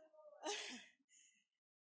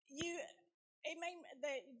 It made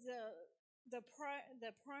the the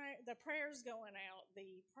prayers going out,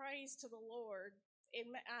 the praise to the Lord.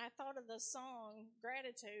 I thought of the song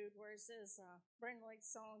 "Gratitude," where it says, Brandon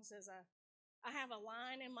Lake's song says, "I have a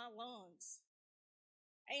line in my lungs,"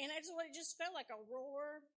 and it just felt like a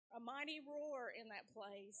roar, a mighty roar in that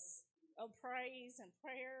place of praise and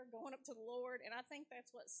prayer going up to the Lord. And I think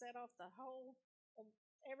that's what set off the whole of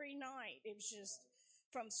every night. It was just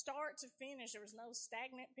from start to finish. There was no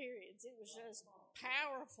stagnant periods. It was just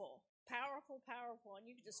powerful, powerful, powerful, and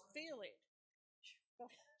you could just feel it.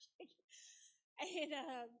 And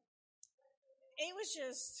it was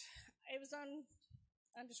just, it was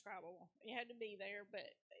undescribable. You had to be there, but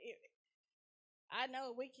I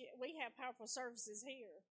know we have powerful services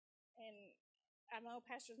here, and I know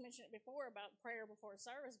pastors mentioned it before about prayer before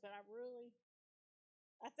service, but I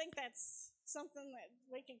think that's something that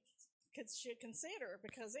we should consider,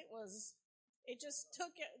 because it just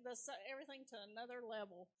took everything to another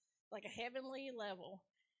level, like a heavenly level.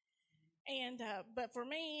 And but for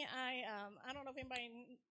me, I don't know if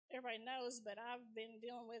everybody knows, but I've been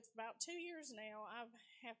dealing with about 2 years now. I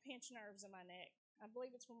have pinched nerves in my neck. I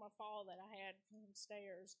believe it's from a fall that I had from the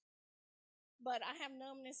stairs. But I have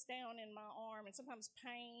numbness down in my arm and sometimes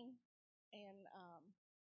pain, and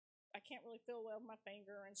I can't really feel well with my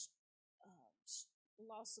finger, and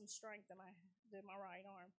lost some strength in my right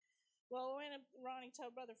arm. Well, when Ronnie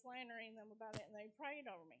told Brother Flannery and them about it, and they prayed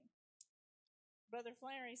over me, Brother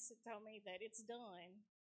Flannery told me that it's done,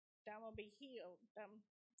 that I'm going to be healed. I'm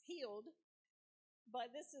healed,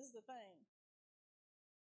 but this is the thing.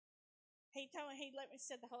 He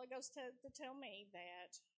said the Holy Ghost to tell me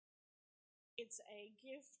that it's a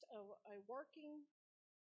gift of a working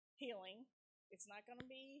healing. It's not going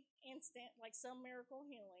to be instant like some miracle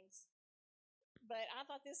healings. But I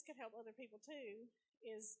thought this could help other people too,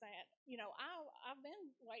 is that, I've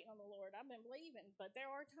been waiting on the Lord. I've been believing, but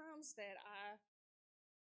there are times that I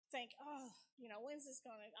think, when's this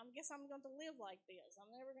going to, I guess I'm going to live like this. I'm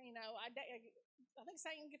never going to, I think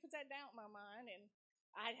Satan puts that doubt in my mind, and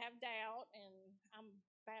I'd have doubt, and I'm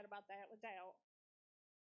bad about that with doubt.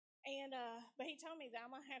 And but he told me that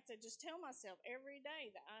I'm going to have to just tell myself every day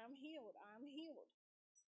that I'm healed,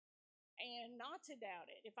 and not to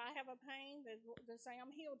doubt it. If I have a pain, to say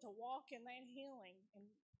I'm healed, to walk in that healing.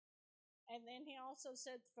 And then he also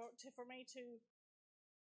said for me to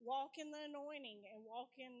walk in the anointing, and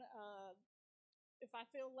walk in, if I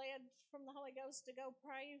feel led from the Holy Ghost to go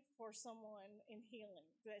pray for someone in healing,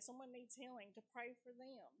 that someone needs healing, to pray for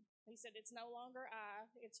them. He said it's no longer I,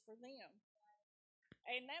 it's for them.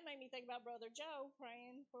 And that made me think about Brother Joe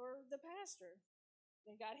praying for the pastor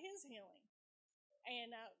and got his healing.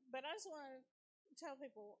 And but I just want to tell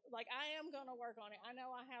people, like, I am going to work on it. I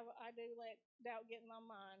know I do let doubt get in my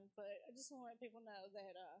mind, but I just want to let people know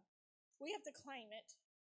that we have to claim it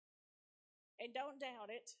and don't doubt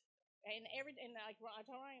it. And like I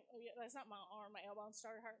told Ryan, that's not my arm, my elbow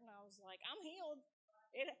started hurting. I was like, I'm healed.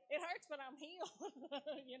 It hurts, but I'm healed,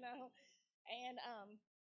 And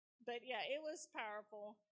but yeah, it was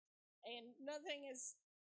powerful. And another thing is,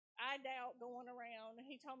 I doubt going around.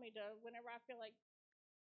 He told me to, whenever I feel like,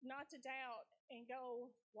 not to doubt and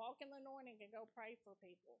go walk in the anointing and go pray for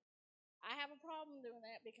people. I have a problem doing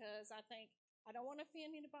that, because I think I don't want to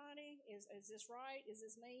offend anybody. Is this right? Is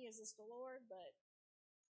this me? Is this the Lord? But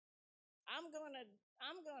I'm gonna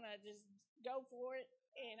just go for it,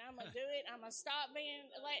 and I'm gonna do it. I'm gonna stop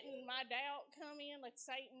letting my doubt come in, let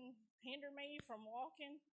Satan hinder me from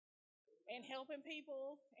walking and helping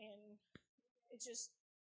people. And it's just,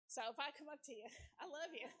 so if I come up to you, I love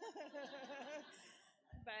you.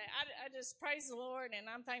 But I just praise the Lord, and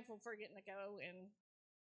I'm thankful for getting to go, and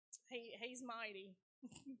He's mighty.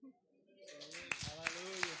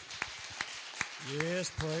 Hallelujah.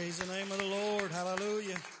 Yes, praise the name of the Lord.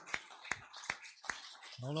 Hallelujah.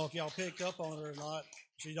 I don't know if y'all picked up on her or not.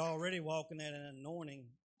 She's already walking in an anointing,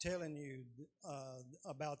 telling you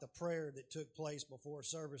about the prayer that took place before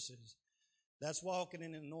services. That's walking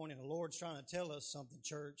in an anointing. The Lord's trying to tell us something,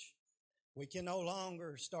 church. We can no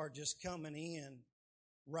longer start just coming in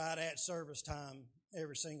right at service time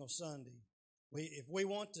every single Sunday. If we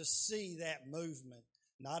want to see that movement,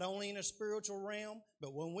 not only in a spiritual realm,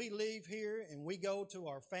 but when we leave here and we go to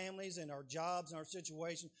our families and our jobs and our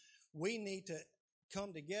situation, we need to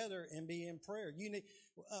come together and be in prayer. You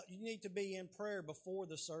need to be in prayer before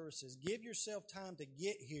the services. Give yourself time to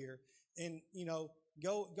get here, and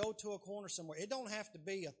go to a corner somewhere. It don't have to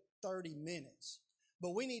be 30 minutes.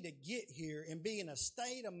 But we need to get here and be in a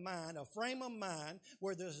state of mind, a frame of mind,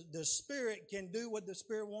 where the Spirit can do what the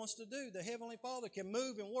Spirit wants to do. The Heavenly Father can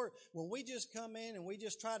move and work. When we just come in and we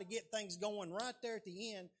just try to get things going right there at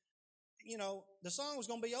the end, the song was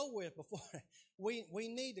going to be over with before. We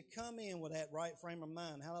need to come in with that right frame of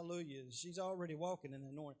mind. Hallelujah. She's already walking in the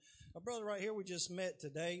anointing. Our brother right here we just met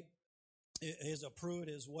today is a Pruitt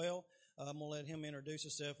as well. I'm going to let him introduce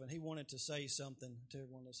himself, and he wanted to say something to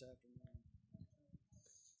everyone this afternoon.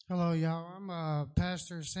 Hello, y'all. I'm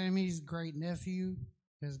Pastor Sammy's great nephew,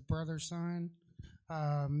 his brother's son.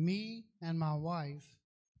 Me and my wife,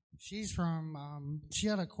 she's from, she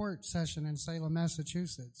had a court session in Salem,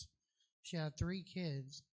 Massachusetts. She had 3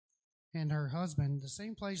 kids, and her husband, the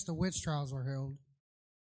same place the witch trials were held,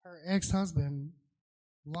 her ex-husband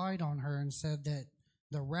lied on her and said that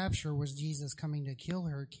the rapture was Jesus coming to kill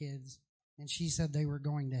her kids, and she said they were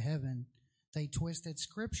going to heaven. They twisted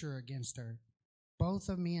scripture against her. Both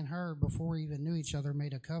of me and her, before we even knew each other,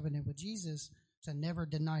 made a covenant with Jesus to never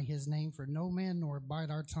deny his name for no man, nor bite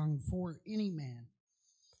our tongue for any man.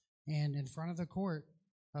 And in front of the court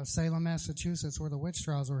of Salem, Massachusetts, where the witch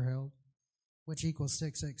trials were held, which equals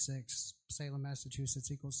 666, Salem,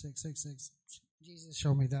 Massachusetts equals 666. Jesus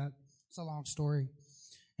showed me that. It's a long story.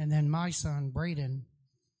 And then my son, Braden,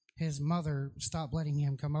 his mother stopped letting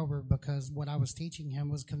him come over because what I was teaching him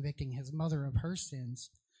was convicting his mother of her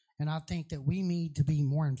sins. And I think that we need to be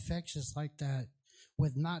more infectious like that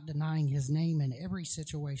with not denying his name in every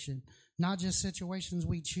situation, not just situations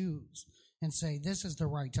we choose, and say this is the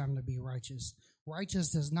right time to be righteous.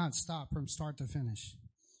 Righteous does not stop from start to finish.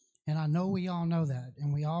 And I know we all know that,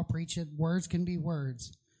 and we all preach it. Words can be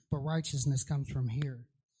words, but righteousness comes from here.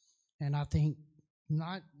 And I think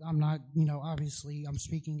I'm not, obviously I'm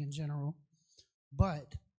speaking in general,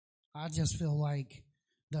 but I just feel like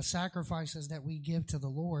the sacrifices that we give to the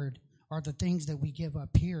Lord are the things that we give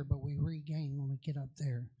up here, but we regain when we get up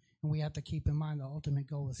there. And we have to keep in mind the ultimate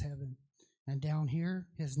goal is heaven. And down here,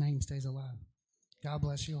 his name stays alive. God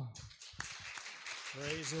bless you all.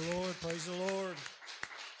 Praise the Lord. Praise the Lord.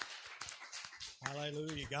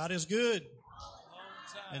 Hallelujah. God is good.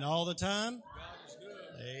 And all the time. God is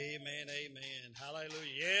good. Amen. Amen.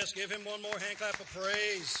 Hallelujah. Yes, give him one more hand clap of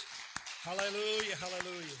praise. Hallelujah.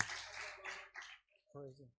 Hallelujah.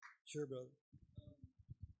 Praise him. Sure, brother.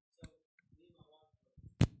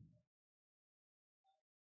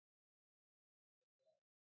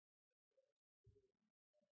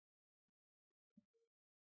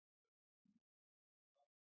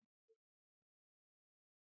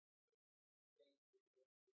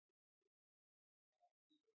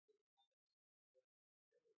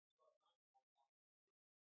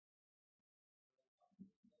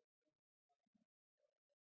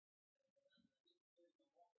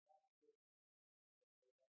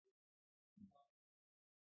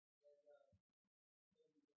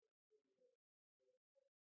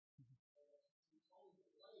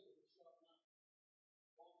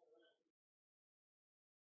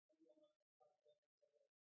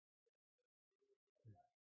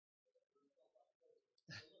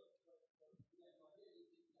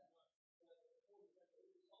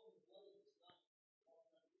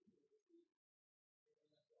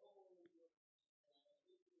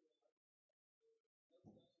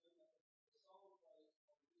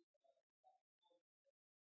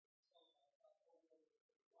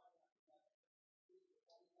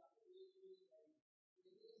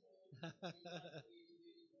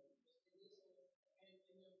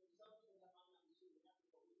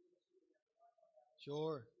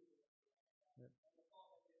 Sure.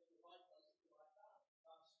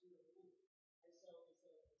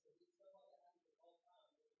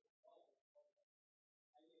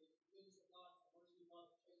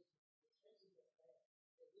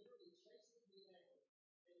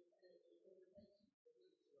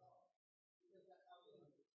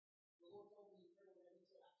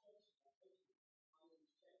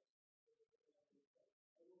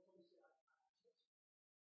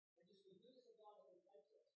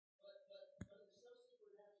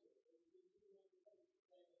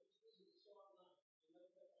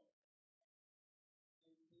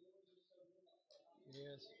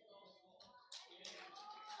 Yes.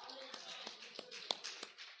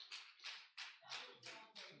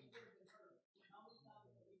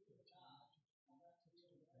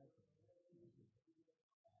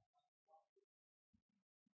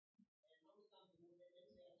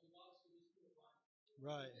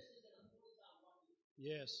 Right.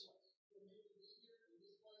 Yes.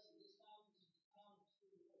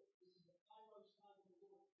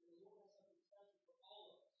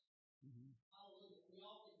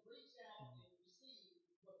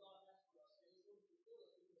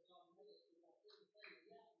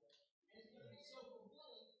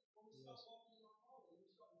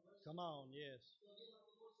 Come on, yes.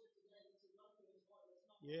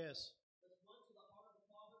 Yes.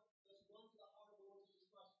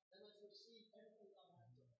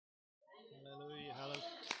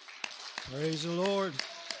 Praise the Lord.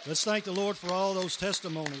 Let's thank the Lord for all those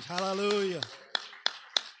testimonies. Hallelujah.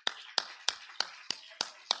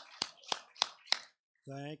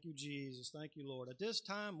 Thank you, Jesus. Thank you, Lord. At this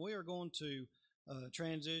time, we are going to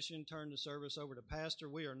turn the service over to Pastor.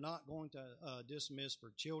 We are not going to dismiss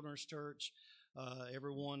for Children's Church.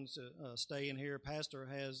 Everyone's staying here. Pastor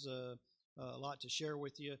has a lot to share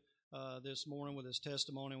with you this morning with his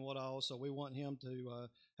testimony and what all. So we want him to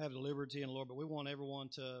have the liberty in the Lord, but we want everyone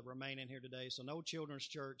to remain in here today. So no Children's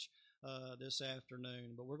Church this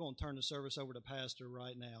afternoon, but we're going to turn the service over to Pastor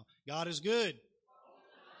right now. God is good.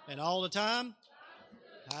 And all the time.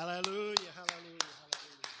 Hallelujah, hallelujah, hallelujah.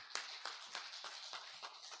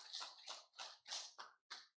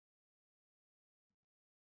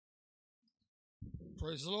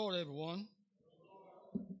 Praise the Lord, everyone.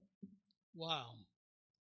 Wow.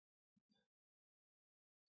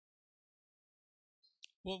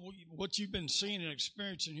 What you've been seeing and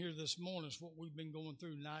experiencing here this morning is what we've been going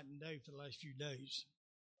through night and day for the last few days.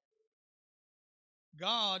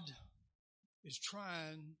 God is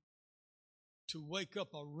trying to wake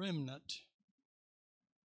up a remnant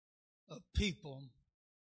of people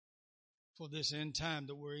for this end time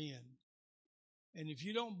that we're in. And if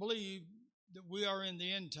you don't believe that we are in the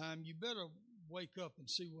end time, you better wake up and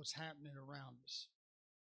see what's happening around us.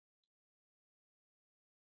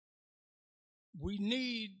 We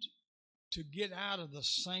need to get out of the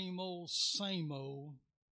same old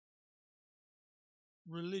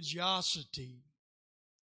religiosity.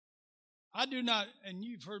 I do not, and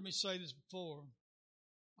you've heard me say this before,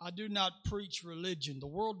 I do not preach religion. The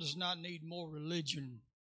world does not need more religion.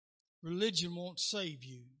 Religion won't save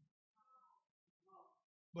you.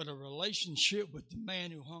 But a relationship with the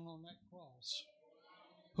man who hung on that cross.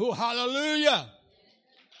 Oh, hallelujah!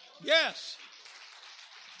 Yes!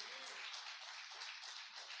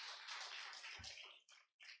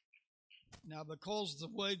 Now, because of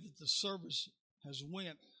the way that the service has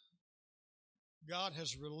went, God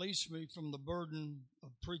has released me from the burden of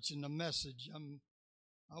preaching the message.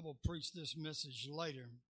 I will preach this message later,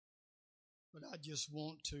 but I just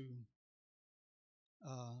want to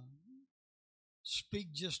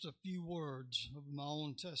speak just a few words of my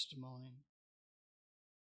own testimony.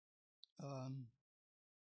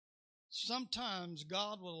 Sometimes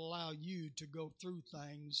God will allow you to go through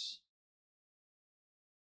things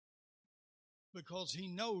because He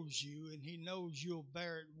knows you and He knows you'll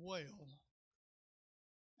bear it well.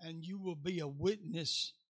 And you will be a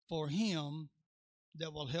witness for Him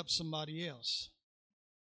that will help somebody else.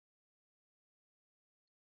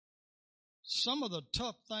 Some of the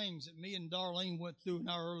tough things that me and Darlene went through in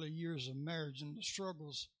our early years of marriage and the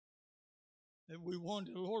struggles that we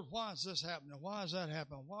wondered, Lord, why is this happening? Why is that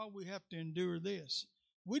happening? Why do we have to endure this?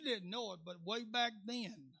 We didn't know it, but way back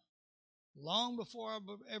then, long before I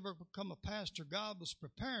ever become a pastor, God was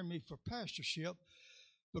preparing me for pastorship.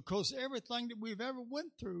 Because everything that we've ever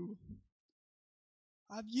went through,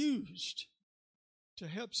 I've used to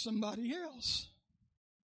help somebody else.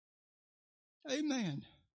 Amen.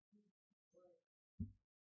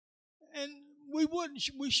 And we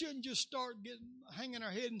shouldn't just start hanging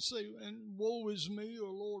our head and say, and woe is me,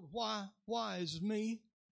 or Lord, why is me?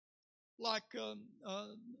 Like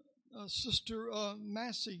Sister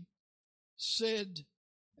Massey said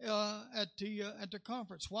at the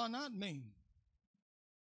conference, why not me?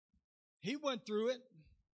 He went through it.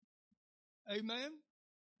 Amen.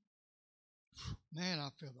 Man, I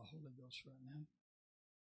feel the Holy Ghost right now.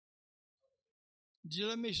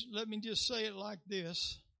 Let me just say it like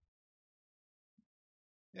this.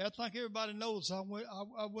 Yeah, I think everybody knows I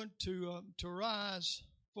went to Rise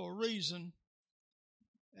for a reason,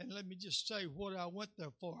 and let me just say what I went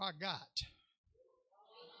there for. I got.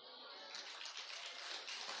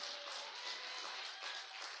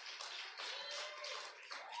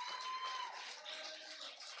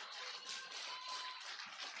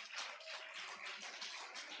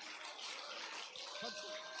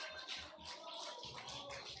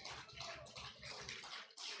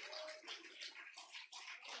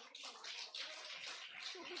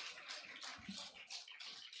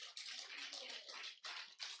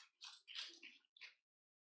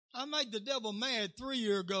 I made the devil mad 3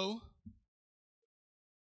 years ago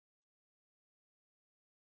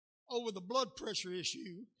over the blood pressure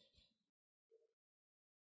issue.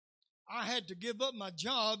 I had to give up my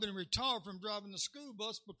job and retire from driving the school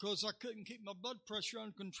bus because I couldn't keep my blood pressure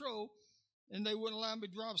under control, and they wouldn't allow me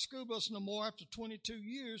to drive a school bus no more after 22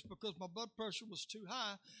 years because my blood pressure was too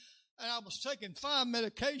high. And I was taking 5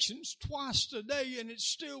 medications twice a day, and it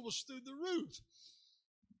still was through the roof.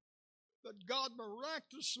 But God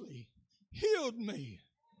miraculously healed me.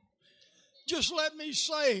 Just let me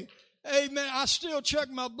say, Amen. I still check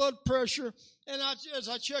my blood pressure. And as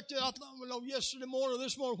I checked it, I thought, yesterday morning or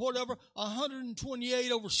this morning, whatever,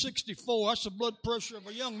 128/64. That's the blood pressure of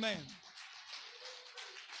a young man.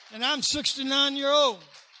 And I'm 69-year-old.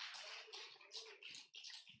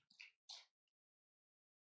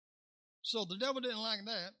 So the devil didn't like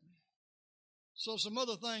that. So some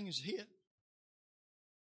other things hit.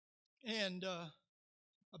 And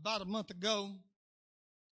about a month ago,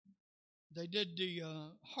 they did the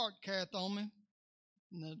heart cath on me.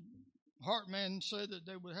 And the heart man said that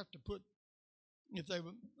they would have to put, if they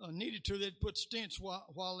needed to, they'd put stents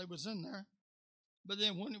while they was in there. But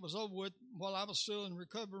then when it was over with, while I was still in the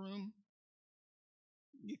recovery room,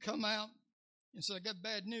 you come out and said, I got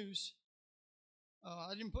bad news.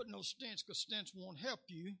 I didn't put no stents because stents won't help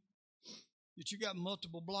you. That you got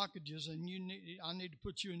multiple blockages and I need to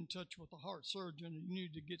put you in touch with a heart surgeon and you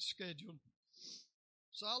need to get scheduled.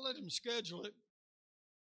 So I let him schedule it.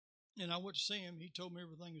 And I went to see him. He told me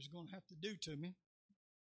everything he was going to have to do to me.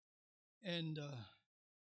 And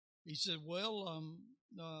he said, well,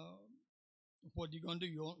 what are you going to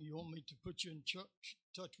do? You want me to put you in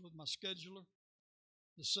touch with my scheduler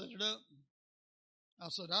to set it up? I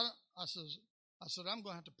said, I'm going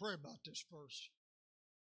to have to pray about this first.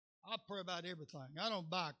 I pray about everything. I don't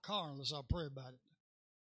buy a car unless I pray about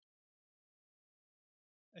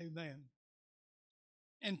it. Amen.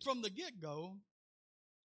 And from the get-go,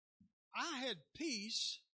 I had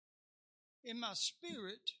peace in my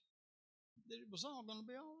spirit that it was all going to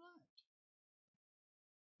be all right.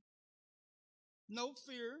 No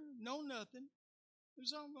fear, no nothing. It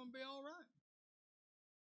was all going to be all right.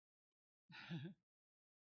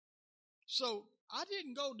 So I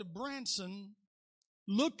didn't go to Branson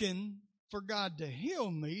looking for God to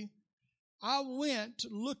heal me. I went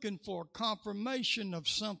looking for confirmation of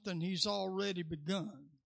something He's already begun.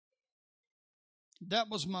 That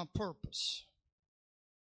was my purpose.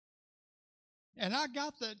 And I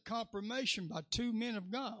got that confirmation by two men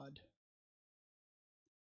of God.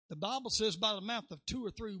 The Bible says by the mouth of 2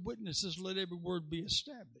 or 3 witnesses, let every word be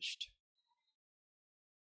established.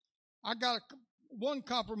 I got one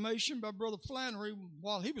confirmation by Brother Flannery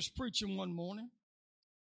while he was preaching one morning.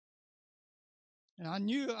 And I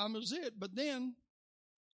knew I was it. But then,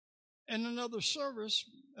 in another service,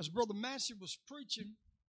 as Brother Massey was preaching,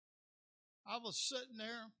 I was sitting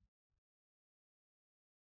there,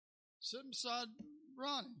 sitting beside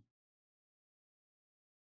Ronnie.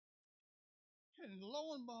 And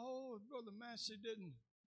lo and behold, Brother Massey didn't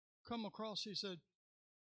come across. He said,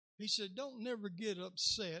 don't never get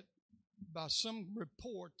upset by some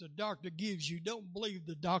report the doctor gives you. Don't believe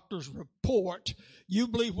the doctor's report. You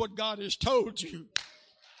believe what God has told you.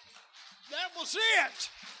 That was it.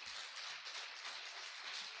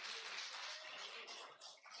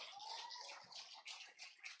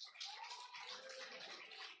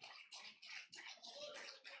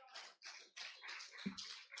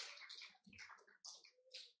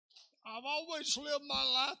 I've always lived my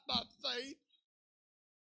life by faith.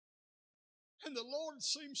 And the Lord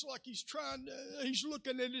seems like He's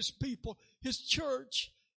looking at His people, His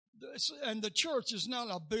church. And the church is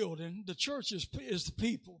not a building. The church is the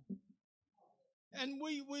people. And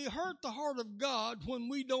we hurt the heart of God when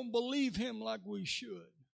we don't believe Him like we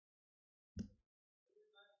should.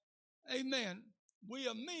 Amen. We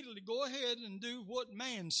immediately go ahead and do what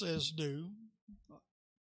man says do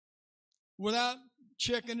without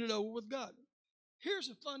checking it over with God. Here's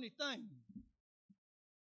a funny thing.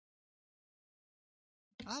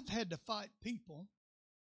 I've had to fight people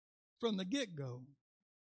from the get-go,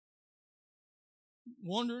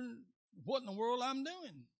 wondering what in the world I'm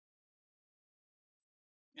doing.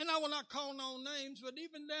 And I will not call no names, but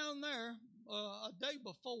even down there, a day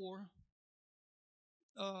before,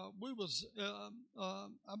 we was in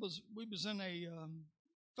a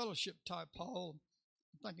fellowship type hall.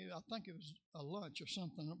 I think it was a lunch or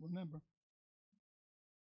something. I don't remember.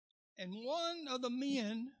 And one of the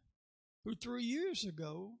men who 3 years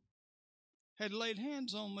ago had laid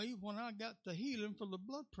hands on me when I got the healing for the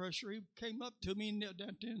blood pressure, he came up to me and knelt down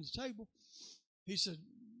at the end of the table. He said,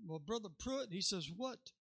 well, Brother Pruitt, he says,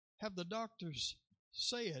 what have the doctors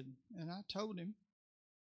said? And I told him,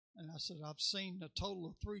 and I said, I've seen a total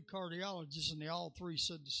of 3 cardiologists, and they all 3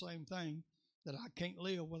 said the same thing, that I can't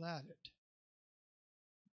live without it.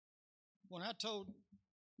 When I told,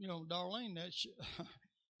 Darlene that,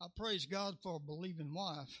 I praise God for a believing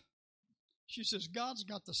wife. She says, God's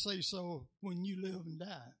got to say so when you live and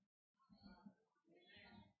die.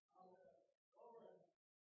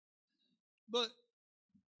 But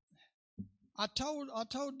I told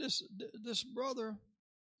this brother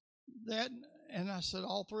that, and I said,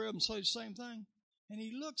 all 3 of them say the same thing. And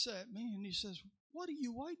he looks at me and he says, "What are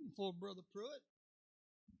you waiting for, Brother Pruitt?"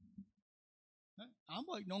 I'm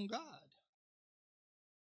waiting on God.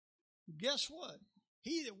 Guess what?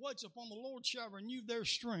 He that waits upon the Lord shall renew their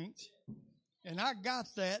strength. And I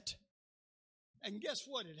got that. And guess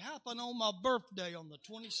what? It happened on my birthday on the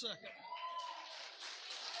 22nd.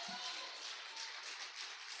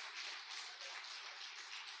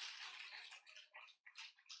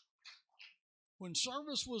 When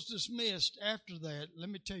service was dismissed after that, let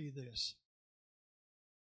me tell you this.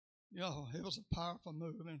 It was a powerful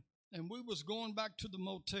move. And we was going back to the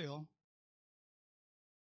motel.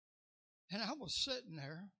 And I was sitting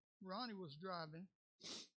there. Ronnie was driving.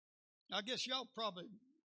 I guess y'all probably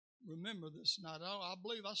remember this night. I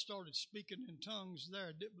believe I started speaking in tongues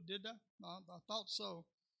there. Did I? I thought so.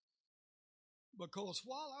 Because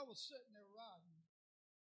while I was sitting there riding,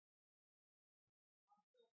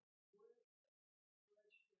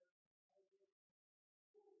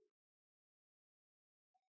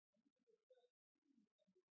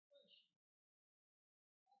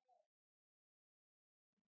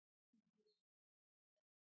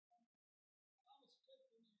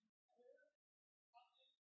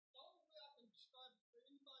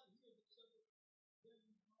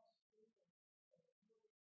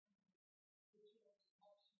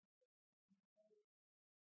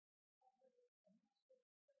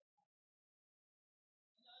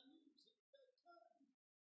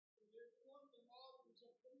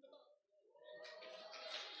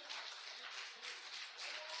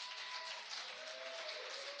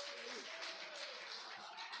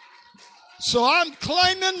 so I'm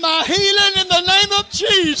claiming my healing in the name of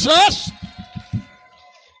Jesus.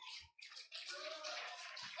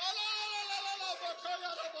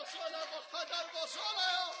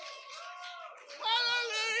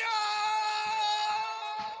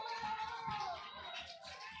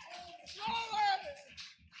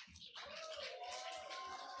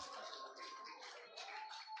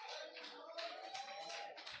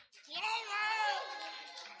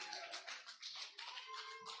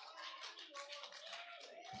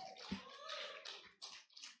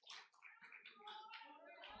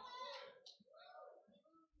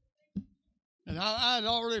 And I had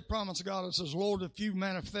already promised God, I says, "Lord, if you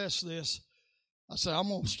manifest this," I said, "I'm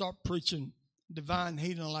going to start preaching divine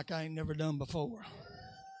healing like I ain't never done before."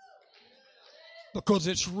 Because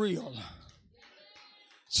it's real.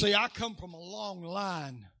 See, I come from a long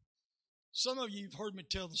line. Some of you have heard me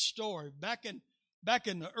tell the story. Back in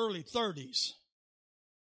the early 30s,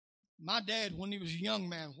 my dad, when he was a young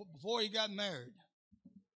man, before he got married,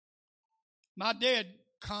 my dad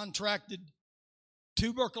contracted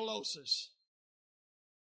tuberculosis.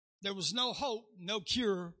 There was no hope, no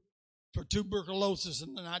cure for tuberculosis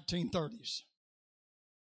in the 1930s.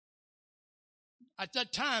 At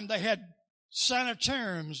that time, they had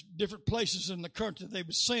sanitariums, different places in the country they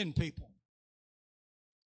would send people.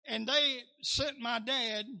 And they sent my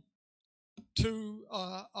dad to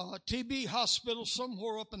a TB hospital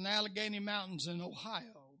somewhere up in the Allegheny Mountains in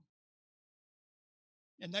Ohio.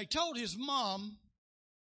 And they told his mom,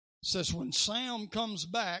 says, "When Sam comes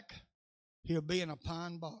back, he'll be in a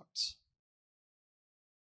pine box."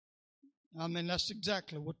 I mean, that's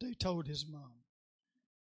exactly what they told his mom.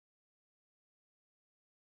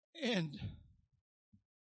 And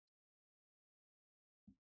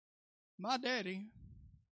my daddy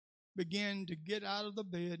began to get out of the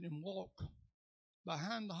bed and walk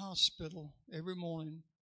behind the hospital every morning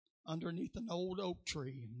underneath an old oak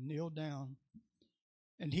tree and kneel down.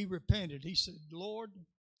 And he repented. He said, "Lord,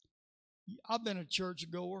 I've been a church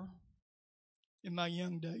goer in my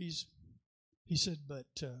young days." He said,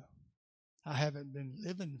 "But I haven't been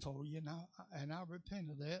living for you, and I repent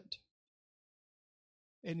of that.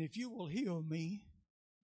 And if you will heal me,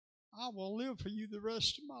 I will live for you the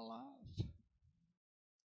rest of my life."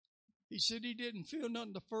 He said he didn't feel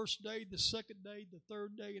nothing the first day, the second day, the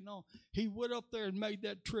third day, and all. He went up there and made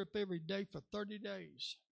that trip every day for 30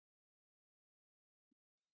 days.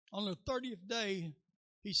 On the 30th day,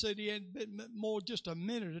 he said he hadn't been more just a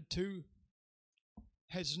minute or two.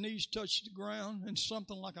 His knees touched the ground, and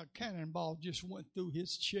something like a cannonball just went through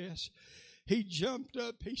his chest. He jumped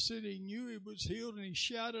up. He said he knew he was healed, and he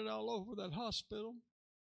shouted all over that hospital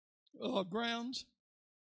grounds.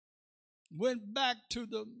 Went back to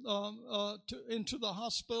the into the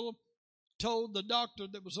hospital. Told the doctor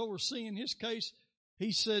that was overseeing his case.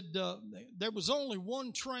 He said there was only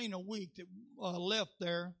one train a week that left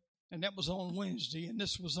there, and that was on Wednesday. And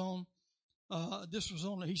this was on.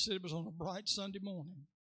 He said it was on a bright Sunday morning.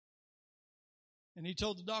 And he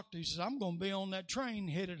told the doctor, he said, "I'm going to be on that train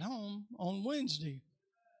headed home on Wednesday."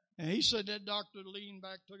 And he said that doctor leaned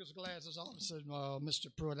back, took his glasses off, and said,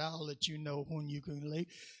 Mr. Pruitt, I'll let you know when you can leave.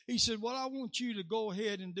 He said, well, I want you to go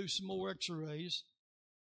ahead and do some more x-rays.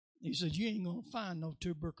 He said, you ain't going to find no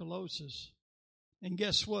tuberculosis. And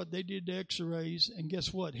guess what? They did the x-rays, and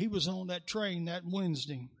guess what? He was on that train that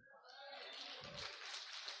Wednesday.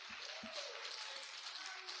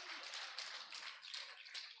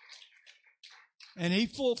 And he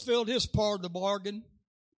fulfilled his part of the bargain.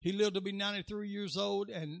 He lived to be 93 years old,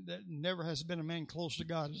 and there never has been a man close to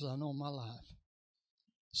God as I know in my life.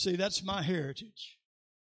 See, that's my heritage.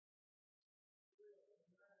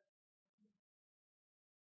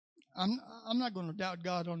 I'm not going to doubt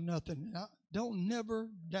God on nothing. Don't never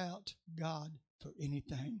doubt God for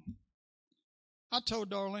anything. I told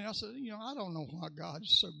Darlene, I said, I don't know why God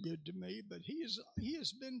is so good to me, but He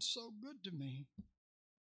has been so good to me.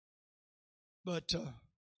 But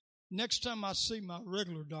next time I see my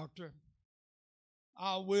regular doctor,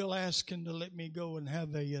 I will ask him to let me go and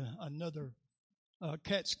have another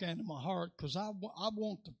CAT scan of my heart, because I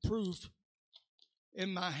want the proof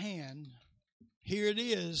in my hand. Here it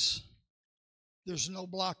is. There's no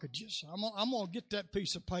blockages. I'm going to get that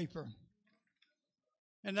piece of paper.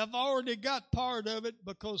 And I've already got part of it,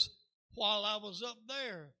 because while I was up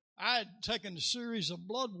there, I had taken a series of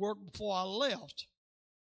blood work before I left.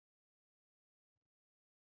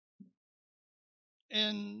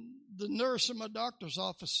 And the nurse in my doctor's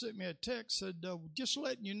office sent me a text, said, just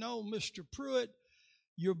letting you know, Mr. Pruitt,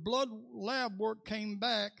 your blood lab work came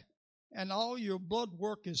back, and all your blood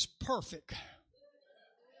work is perfect.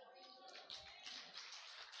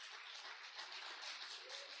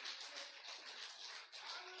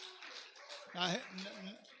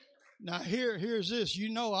 Now here's this.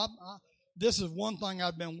 This is one thing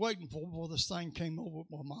I've been waiting for before this thing came over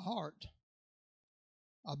with my heart.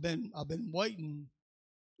 I've been waiting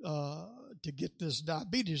to get this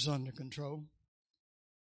diabetes under control.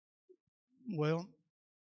 Well,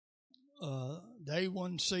 the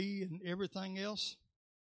A1C and everything else,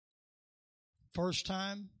 first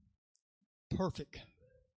time, perfect.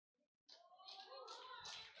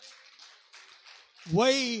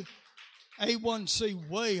 A1C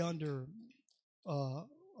way under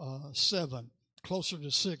 7, closer to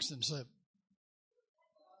 6 than 7.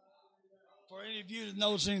 For any of you that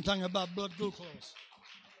knows anything about blood glucose,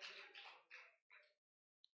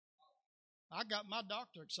 I got my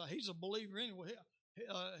doctor excited. He's a believer anyway.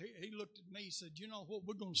 He looked at me, he said, you know what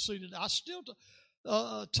we're going to see today? I still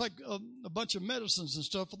take a bunch of medicines and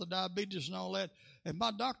stuff for the diabetes and all that. And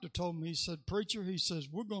my doctor told me, he said, preacher, he says,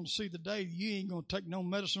 we're going to see the day you ain't going to take no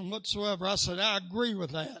medicine whatsoever. I said, I agree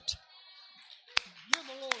with that. Give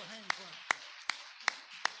the Lord a hand clap.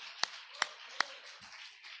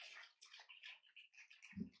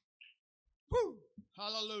 Woo!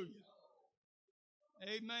 Hallelujah.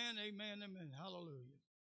 Amen, amen, amen. Hallelujah.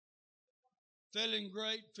 Feeling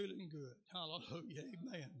great, feeling good. Hallelujah.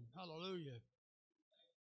 Amen. Hallelujah.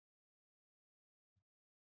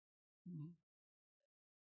 Mm-hmm.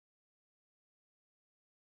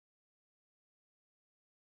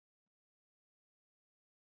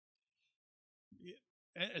 Yeah.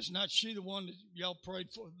 It's not she the one that y'all prayed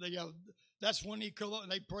for. That's when he come up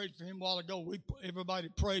and they prayed for him a while ago. Everybody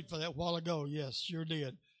prayed for that a while ago. Yes, sure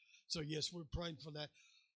did. So, yes, we're praying for that.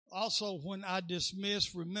 Also, when I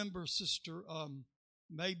dismissed, remember Sister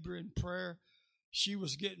Mabry in prayer, she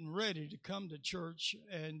was getting ready to come to church,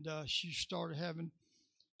 and she started having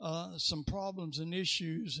some problems and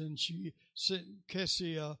issues, and she sent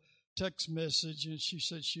Cassie a text message, and she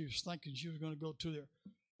said she was thinking she was going to go to their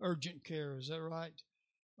urgent care. Is that right?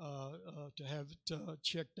 To have it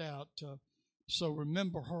checked out. So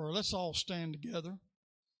remember her. Let's all stand together.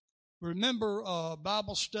 Remember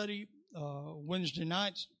Bible study Wednesday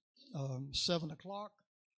nights, 7 o'clock.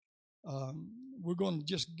 We're going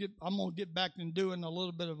to I'm going to get back and doing a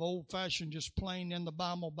little bit of old-fashioned, just plain in the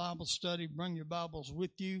Bible study. Bring your Bibles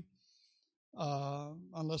with you.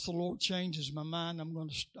 Unless the Lord changes my mind, I'm going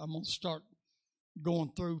to start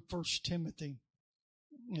going through 1 Timothy,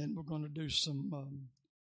 and we're going to do some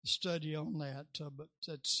study on that. But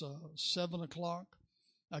that's 7 o'clock.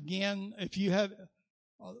 Again, if you have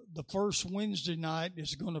the first Wednesday night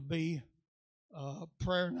is going to be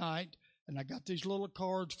prayer night, and I got these little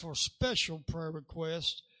cards for special prayer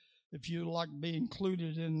requests. If you'd like to be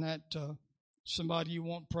included in that, somebody you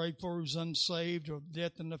want prayed for who's unsaved or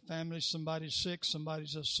death in the family, somebody's sick,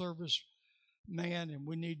 somebody's a service man, and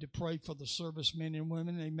we need to pray for the servicemen and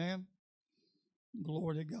women. Amen.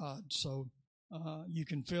 Glory to God. So you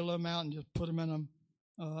can fill them out and just put them in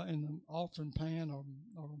the offering pan or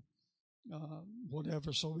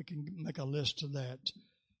whatever, so we can make a list of that.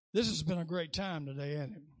 This has been a great time today,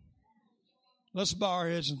 hasn't it? Let's bow our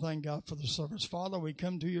heads and thank God for the service. Father, we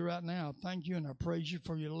come to you right now. Thank you and I praise you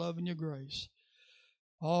for your love and your grace.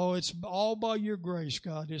 Oh, it's all by your grace,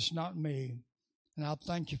 God. It's not me. And I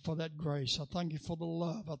thank you for that grace. I thank you for the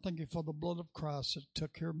love. I thank you for the blood of Christ that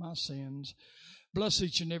took care of my sins. Bless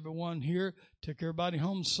each and every one here. Take everybody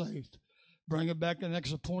home safe. Bring it back the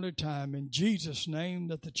next appointed time. In Jesus' name,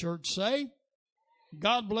 that the church say,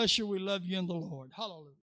 God bless you. We love you in the Lord.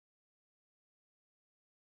 Hallelujah.